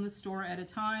 people in the store at a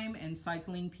time and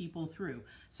cycling people through.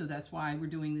 So that's why we're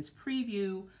doing this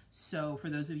preview. So for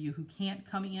those of you who can't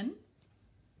come in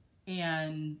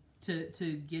and to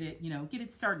get it, get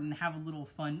it started and have a little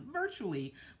fun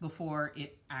virtually before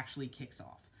it actually kicks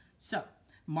off. So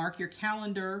mark your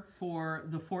calendar for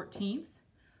the 14th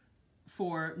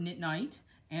for knit night.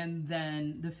 And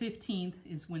then the 15th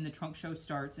is when the trunk show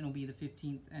starts, and it'll be the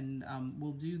 15th, and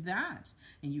we'll do that,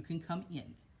 and you can come in.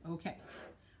 Okay,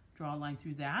 draw a line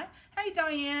through that. Hey,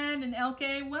 Diane and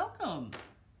Elke, welcome.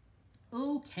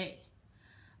 Okay.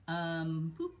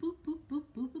 Boop, boop, boop, boop,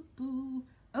 boop, boop, boop.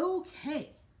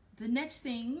 Okay, the next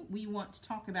thing we want to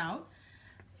talk about,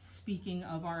 speaking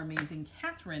of our amazing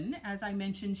Catherine, as I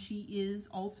mentioned, she is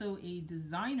also a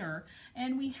designer,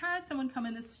 and we had someone come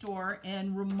in the store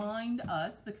and remind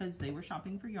us, because they were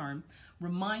shopping for yarn,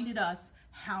 reminded us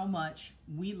how much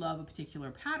we love a particular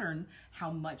pattern,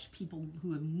 how much people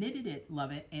who have knitted it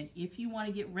love it, and if you want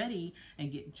to get ready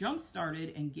and get jump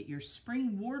started and get your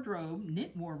spring wardrobe,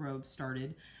 knit wardrobe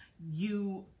started,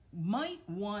 you might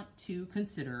want to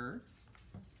consider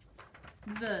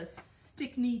the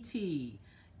Stickney tee.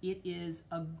 It is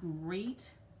a great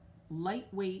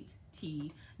lightweight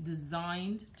tee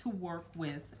designed to work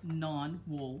with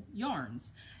non-wool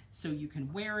yarns. So you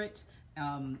can wear it.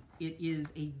 It is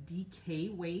a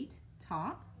DK weight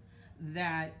top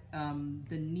that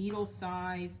the needle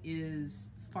size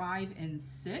is 5 and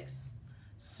 6.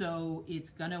 So it's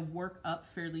gonna work up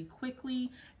fairly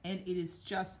quickly, and it is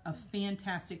just a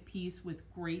fantastic piece with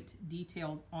great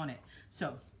details on it.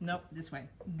 So, nope, this way.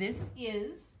 This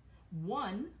is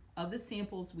one of the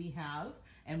samples we have,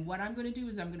 and what I'm going to do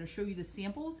is I'm going to show you the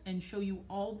samples and show you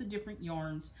all the different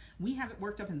yarns. We have it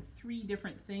worked up in 3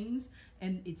 different things,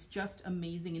 and it's just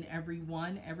amazing in every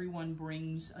one. Everyone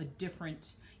brings a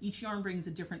different, each yarn brings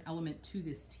a different element to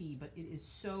this tee, but it is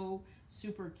so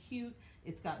super cute.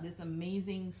 It's got this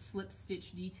amazing slip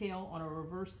stitch detail on a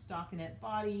reverse stockinette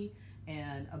body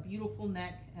and a beautiful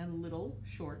neck and little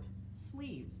short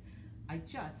sleeves.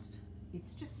 It's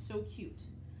just so cute.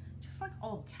 Just like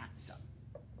all cat stuff.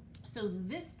 So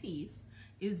this piece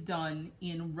is done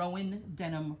in Rowan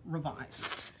Denim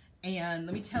Revive. And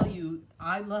let me tell you,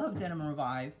 I love Denim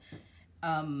Revive.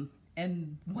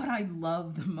 And what I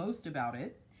love the most about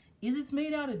it is it's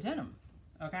made out of denim,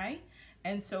 okay?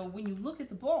 And so when you look at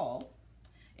the ball,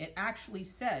 it actually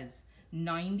says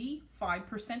 95%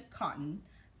 cotton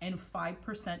and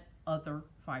 5% other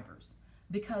fibers,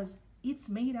 because it's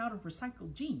made out of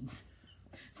recycled jeans.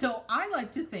 So I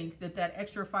like to think that that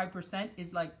extra 5%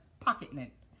 is like pocket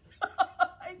mint.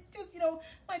 It's just,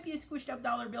 might be a squished up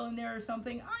dollar bill in there or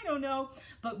something. I don't know.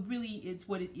 But really it's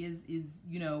what it is,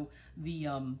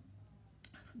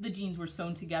 the jeans were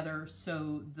sewn together.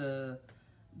 So the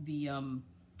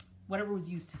whatever was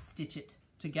used to stitch it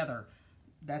together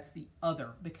That's the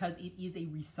other, because it is a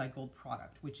recycled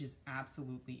product, which is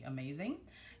absolutely amazing.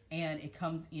 And it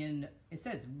comes in, it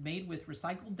says made with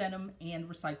recycled denim and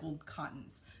recycled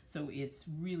cottons. So it's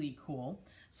really cool.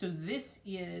 So this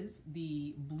is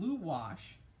the blue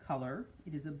wash color.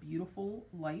 It is a beautiful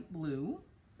light blue.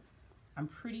 I'm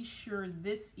pretty sure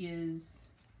this is,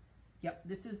 yep,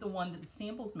 this is the one that the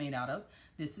sample's made out of.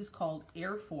 This is called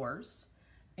Air Force.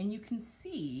 And you can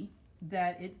see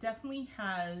that it definitely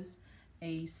has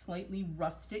a slightly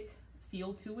rustic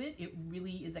feel to it. It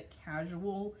really is a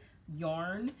casual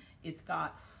yarn. It's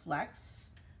got flecks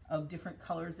of different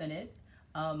colors in it.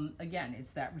 Again,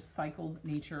 it's that recycled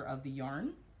nature of the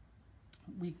yarn.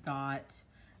 We've got,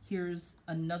 here's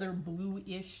another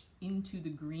bluish into the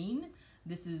green.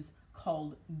 This is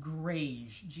called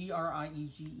Greige,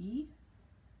 G-R-I-E-G-E.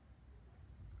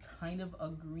 It's kind of a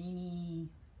greeny,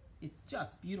 it's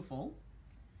just beautiful.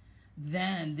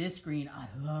 Then this green, I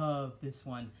love this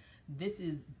one. This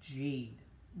is Jade.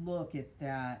 Look at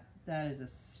that. That is a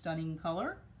stunning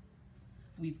color.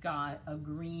 We've got a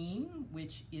green,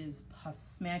 which is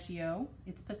pistachio.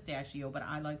 It's pistachio, but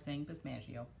I like saying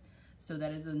pistachio. So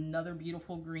that is another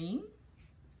beautiful green.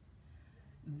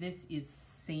 This is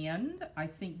sand. I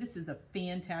think this is a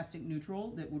fantastic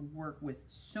neutral that would work with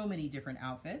so many different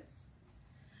outfits.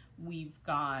 We've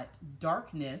got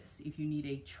darkness, if you need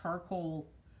a charcoal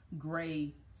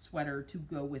gray sweater to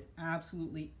go with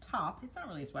absolutely top. It's not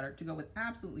really a sweater, to go with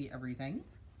absolutely everything.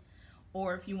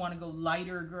 Or if you want to go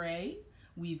lighter gray,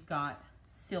 we've got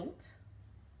silt,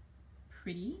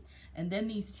 pretty. And then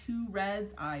these two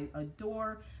reds I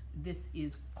adore. This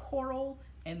is coral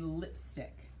and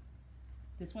lipstick.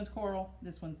 This one's coral,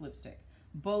 this one's lipstick.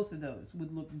 Both of those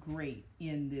would look great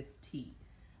in this tee.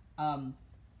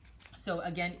 So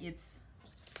again, it's,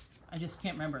 I just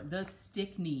can't remember, the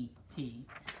Stickney tee,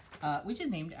 which is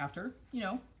named after, you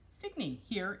know, Stickney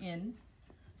here in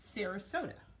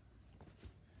Sarasota.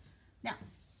 Now,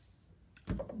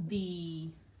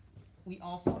 we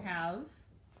also have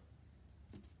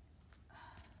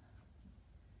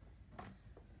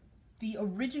the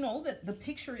original that the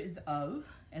picture is of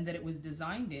and that it was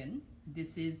designed in.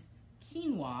 This is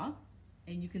quinoa,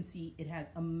 and you can see it has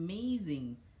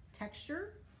amazing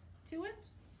texture to it.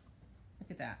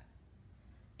 Look at that.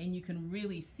 And you can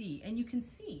really see, and you can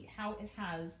see how it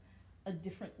has a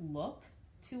different look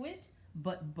to it,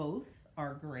 but both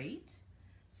are great.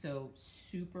 So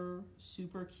super,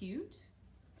 super cute.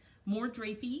 More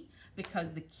drapey,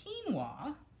 because the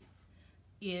quinoa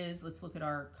is, let's look at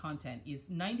our content, is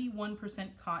 91%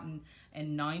 cotton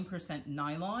and 9%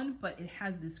 nylon, but it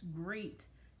has this great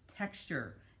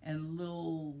texture and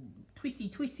little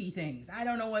twisty things. I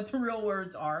don't know what the real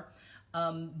words are.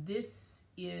 This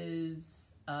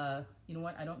is, you know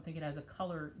what? I don't think it has a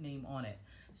color name on it.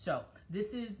 So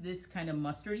this is this kind of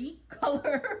mustardy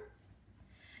color.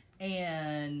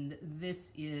 And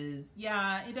this is,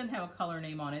 yeah, it doesn't have a color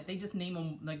name on it. They just name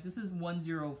them, like this is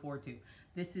 1042.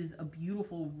 This is a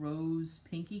beautiful rose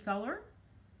pinky color.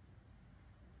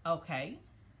 Okay.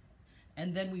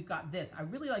 And then we've got this. I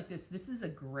really like this. This is a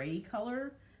gray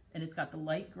color, and it's got the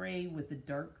light gray with the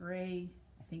dark gray.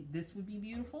 I think this would be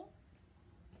beautiful.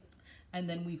 And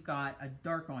then we've got a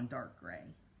dark on dark gray.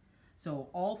 So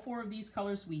all four of these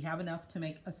colors, we have enough to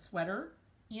make a sweater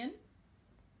in.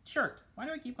 Shirt. Why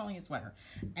do I keep calling it sweater?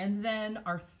 And then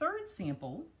our third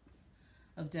sample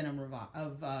of denim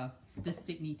the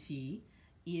Stickney tee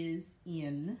is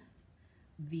in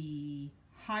the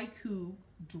haiku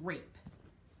drape.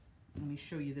 Let me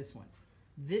show you this one.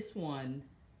 This one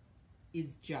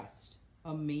is just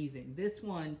amazing. This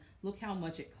one, look how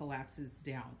much it collapses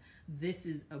down. This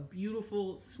is a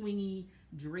beautiful, swingy,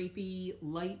 drapey,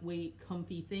 lightweight,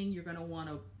 comfy thing. You're gonna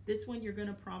wanna, this one you're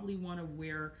gonna probably wanna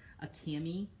wear a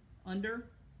cami under.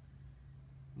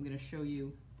 I'm gonna show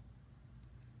you,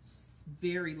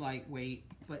 very lightweight,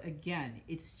 but again,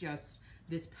 it's just,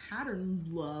 this pattern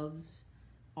loves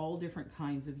all different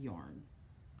kinds of yarn.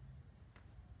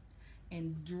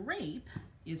 And drape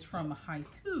is from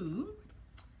Haiku,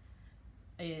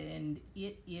 and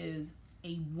it is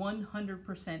a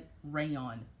 100%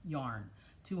 rayon yarn,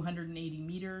 280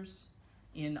 meters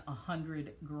in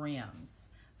 100 grams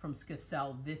from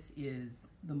Skacel. This is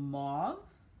the mauve,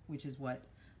 which is what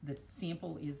the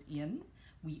sample is in.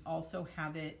 We also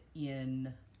have it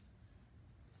in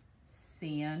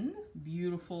sand,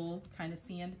 beautiful kind of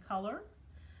sand color.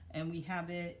 And we have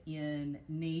it in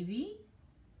navy.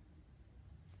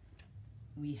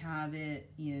 We have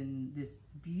it in this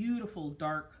beautiful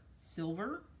dark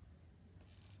silver.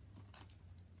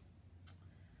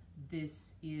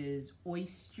 This is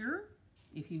oyster.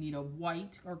 If you need a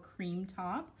white or cream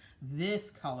top, this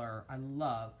color I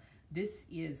love. This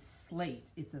is Slate.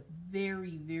 It's a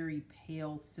very, very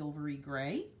pale silvery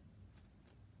gray.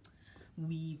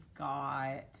 We've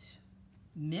got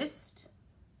Mist.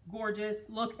 Gorgeous.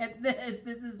 Look at this.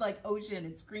 This is like ocean.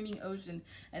 It's screaming ocean.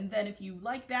 And then if you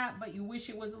like that, but you wish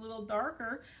it was a little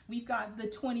darker, we've got the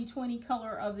 2020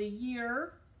 color of the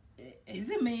year. It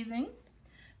is amazing.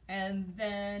 And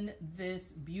then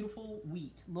this beautiful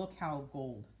wheat. Look how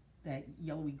gold, that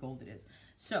yellowy gold it is.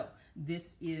 So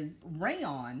this is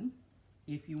rayon,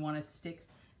 if you want to stick,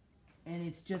 and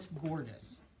it's just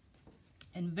gorgeous.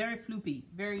 And very floopy,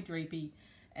 very drapey.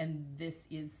 And this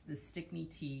is the Stickney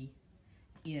tee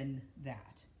in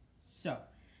that. So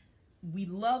we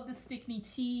love the Stickney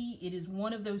tee. It is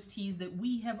one of those tees that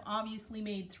we have obviously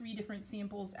made 3 different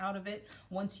samples out of it.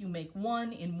 Once you make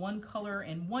one in one color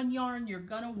and one yarn, you're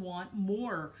gonna want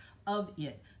more of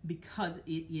it because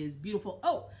it is beautiful.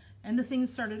 Oh, and the thing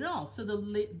started it all. So the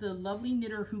lovely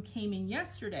knitter who came in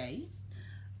yesterday,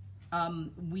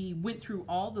 we went through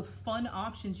all the fun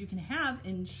options you can have,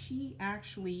 and she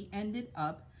actually ended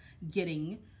up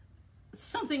getting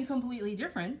something completely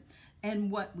different. And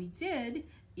what we did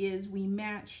is we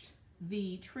matched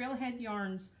the Trailhead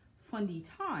Yarns Fundy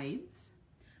Tides,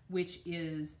 which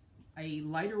is a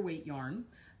lighter weight yarn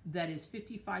that is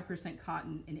 55%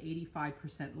 cotton and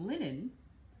 85% linen,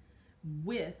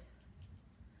 with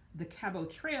the Cabo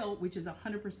Trail, which is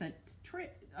 100%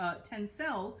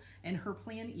 tencel, and her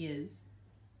plan is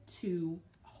to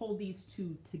hold these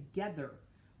two together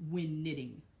when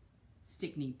knitting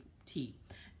Stickney tee.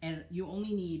 And you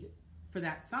only need, for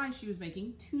that size she was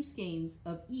making, 2 skeins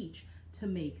of each to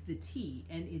make the tee.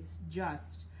 And it's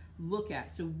just, look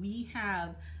at, so we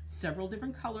have several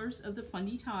different colors of the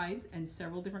Fundy Tides and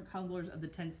several different colors of the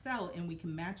tencel, and we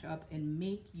can match up and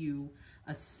make you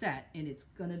a set, and it's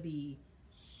gonna be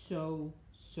so,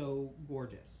 so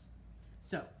gorgeous.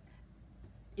 So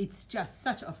it's just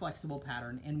such a flexible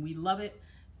pattern, and we love it,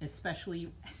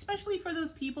 especially for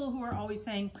those people who are always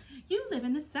saying, you live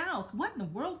in the South, what in the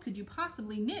world could you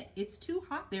possibly knit? It's too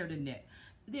hot there to knit.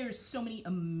 There's so many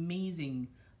amazing,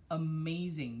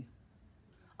 amazing.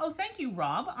 Oh, thank you,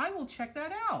 Rob. I will check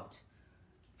that out.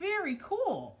 Very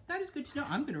cool. That is good to know.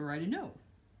 I'm going to write a note.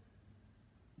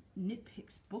 Knit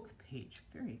Picks book page.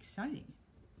 Very exciting.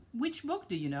 Which book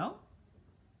do you know?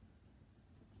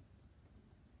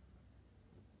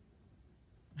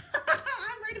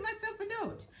 I'm writing myself a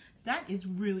note. That is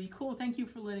really cool. Thank you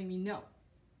for letting me know.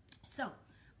 So,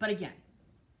 but again,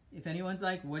 if anyone's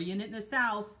like, what do you knit in the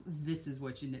South? This is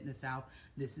what you knit in the South.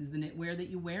 This is the knitwear that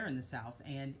you wear in the South,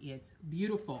 and it's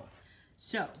beautiful.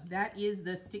 So that is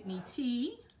the Stickney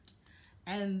tee.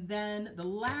 And then the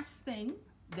last thing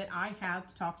that I have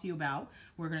to talk to you about,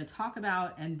 we're going to talk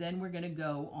about, and then we're going to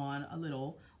go on a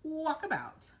little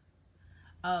walkabout.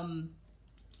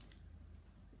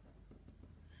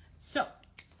 So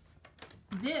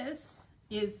this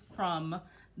is from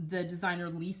the designer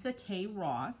Lisa K.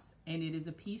 Ross, and it is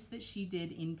a piece that she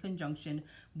did in conjunction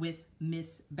with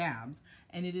Miss Babs,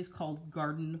 and it is called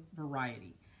Garden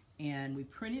Variety. And we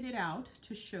printed it out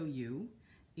to show you.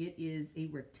 It is a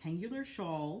rectangular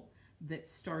shawl that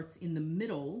starts in the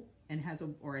middle and has a,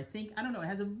 or I think, I don't know, it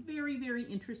has a very, very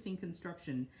interesting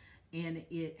construction, and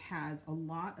it has a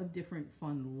lot of different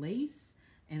fun lace,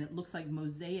 and it looks like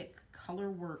mosaic color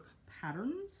work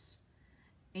patterns,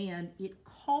 and it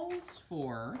calls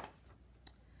for,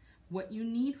 what you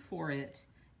need for it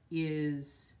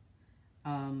is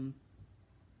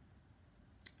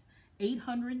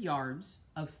 800 yards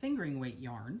of fingering weight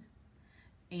yarn,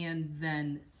 and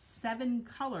then 7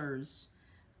 colors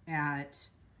at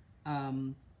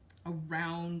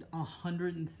around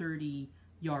 130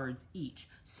 yards each.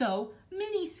 So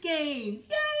mini skeins,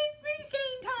 yay, it's mini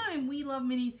skein time. We love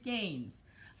mini skeins.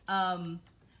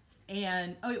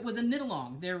 And oh, it was a knit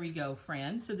along. There we go,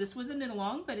 Fran. So this was a knit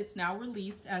along, but it's now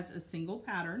released as a single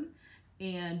pattern.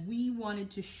 And we wanted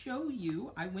to show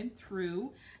you, I went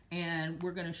through and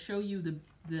we're gonna show you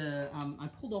I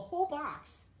pulled a whole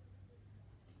box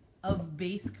of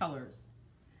base colors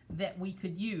that we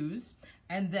could use,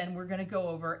 and then we're gonna go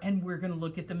over and we're gonna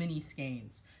look at the mini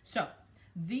skeins. So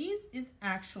these is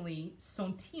actually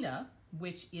Sontina,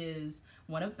 which is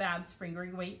one of Bab's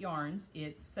fingering weight yarns.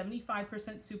 It's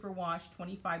 75% superwash,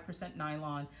 25%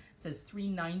 nylon. It says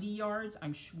 390 yards.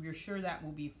 We're sure that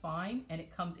will be fine, and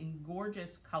it comes in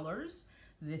gorgeous colors.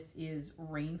 This is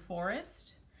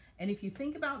Rainforest, and if you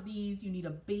think about these, you need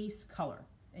a base color,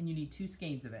 and you need 2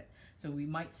 skeins of it. So we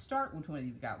might start with one.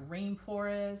 We've got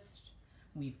Rainforest,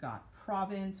 we've got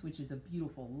Provence, which is a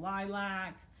beautiful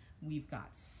lilac, We've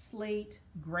got slate.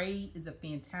 Gray is a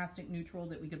fantastic neutral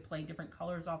that we could play different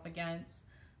colors off against.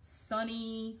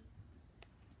 Sunny.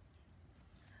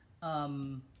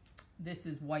 This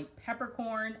is white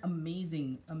peppercorn.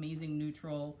 Amazing, amazing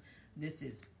neutral. This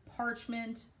is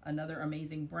parchment. Another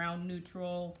amazing brown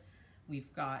neutral.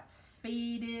 We've got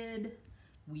faded.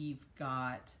 We've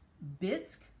got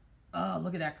bisque. Oh,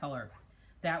 look at that color.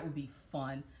 That would be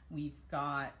fun. We've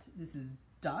got, this is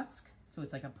dusk. So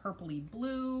it's like a purpley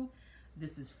blue.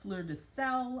 This is fleur de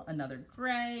sel, another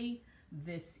gray.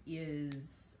 This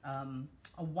is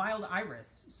a wild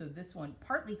iris. So this one,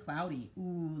 partly cloudy.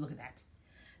 Ooh, look at that.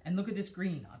 And look at this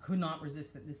green. I could not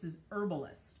resist it. This is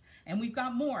herbalist. And we've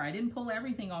got more. I didn't pull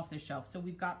everything off the shelf. So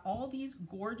we've got all these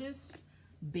gorgeous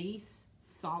base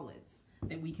solids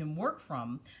that we can work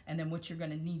from. And then what you're going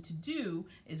to need to do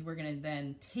is we're going to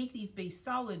then take these base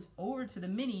solids over to the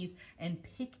minis and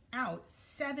pick out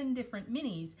 7 different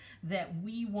minis that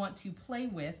we want to play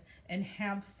with and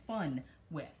have fun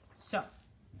with. So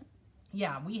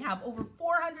yeah, we have over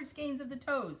 400 skeins of the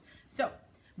toes. So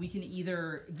we can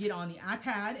either get on the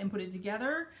iPad and put it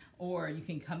together, or you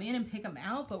can come in and pick them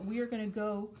out, but we are going to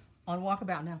go on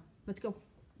walkabout now. Let's go.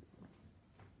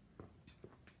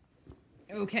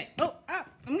 Okay. Oh, I'm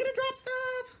going to drop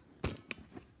stuff.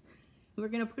 We're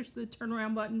going to push the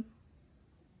turnaround button.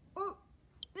 Oh,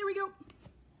 there we go.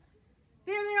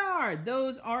 There they are.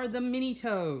 Those are the mini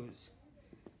toes.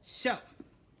 So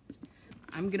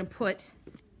I'm going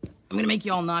to make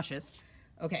you all nauseous.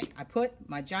 Okay, I put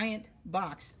my giant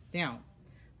box down,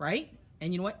 right?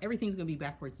 And you know what? Everything's going to be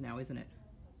backwards now, isn't it?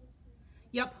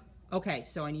 Yep. Okay,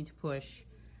 so I need to push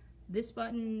this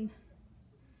button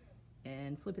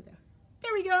and flip it there.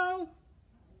 There we go.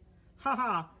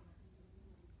 Haha.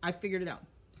 I figured it out.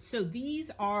 So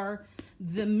these are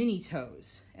the mini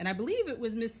toes. And I believe it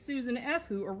was Miss Susan F.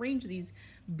 who arranged these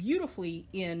beautifully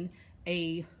in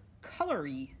a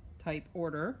colory type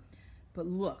order. But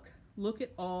look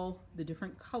at all the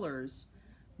different colors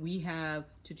we have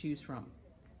to choose from.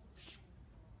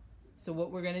 So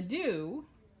what we're going to do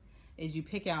is you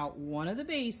pick out one of the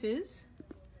bases.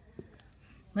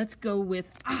 Let's go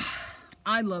with,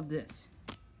 I love this.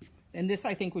 And this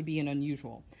I think would be an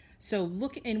unusual. So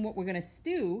look, and what we're going to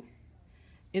do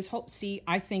is see,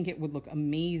 I think it would look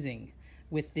amazing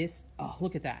with this. Oh,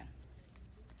 look at that.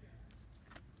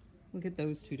 Look at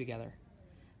those two together.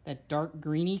 That dark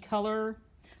greeny color,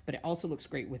 but it also looks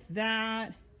great with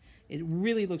that. It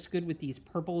really looks good with these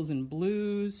purples and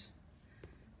blues.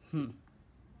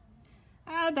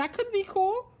 That could be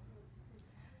cool.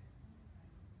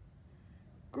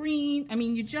 Green, I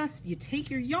mean, you take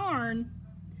your yarn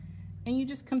and you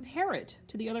just compare it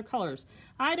to the other colors.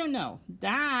 I don't know,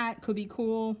 that could be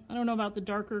cool. I don't know about the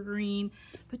darker green,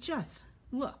 but just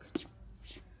look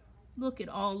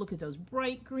at those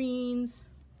bright greens.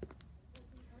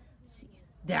 Let's see,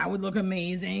 that would look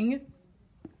amazing.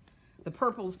 The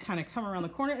purples kind of come around the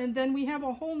corner, and then we have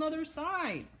a whole nother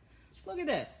side. Look at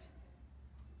this.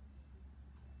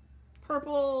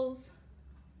 Purples,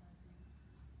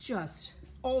 just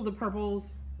all the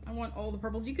purples. I want all the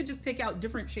purples. You could just pick out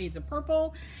different shades of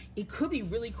purple. It could be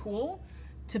really cool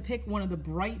to pick one of the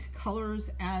bright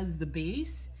colors as the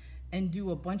base and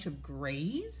do a bunch of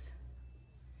grays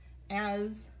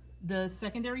as the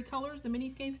secondary colors, the mini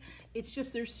skeins. It's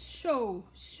just, there's so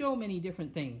many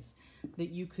different things that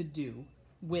you could do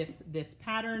with this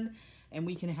pattern, and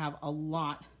we can have a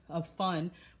lot of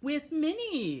fun with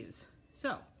minis.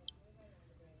 So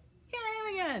here I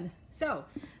am again. So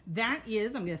that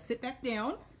is, I'm going to sit back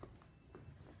down.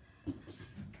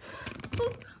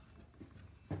 Boop.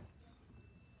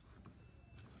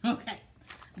 Okay,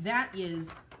 that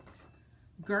is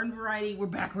garden variety. We're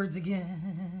backwards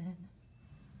again.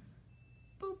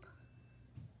 Boop.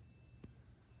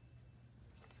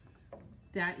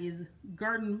 That is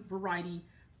garden variety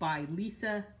by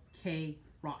Lisa K.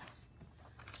 Ross.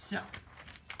 So,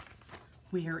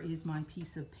 where is my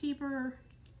piece of paper?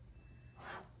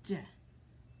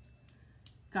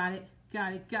 Got it.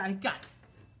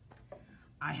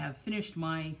 I have finished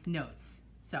my notes.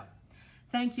 So,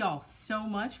 thank y'all so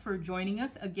much for joining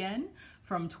us again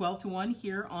from 12 to 1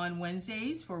 here on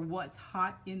Wednesdays for What's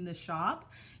Hot in the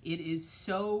Shop. It is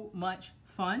so much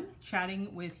fun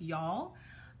chatting with y'all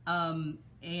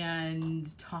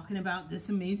and talking about this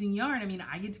amazing yarn. I mean,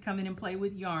 I get to come in and play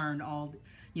with yarn all,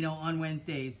 on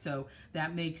Wednesdays, so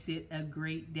that makes it a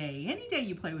great day. Any day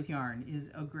you play with yarn is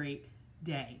a great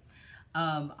day.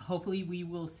 Hopefully we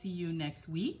will see you next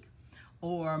week,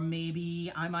 or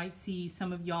maybe I might see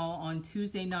some of y'all on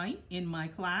Tuesday night in my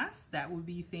class. That would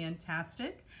be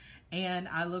fantastic. And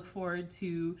I look forward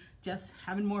to just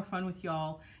having more fun with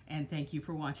y'all. And thank you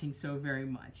for watching so very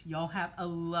much. Y'all have a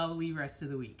lovely rest of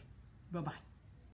the week. Bye-bye.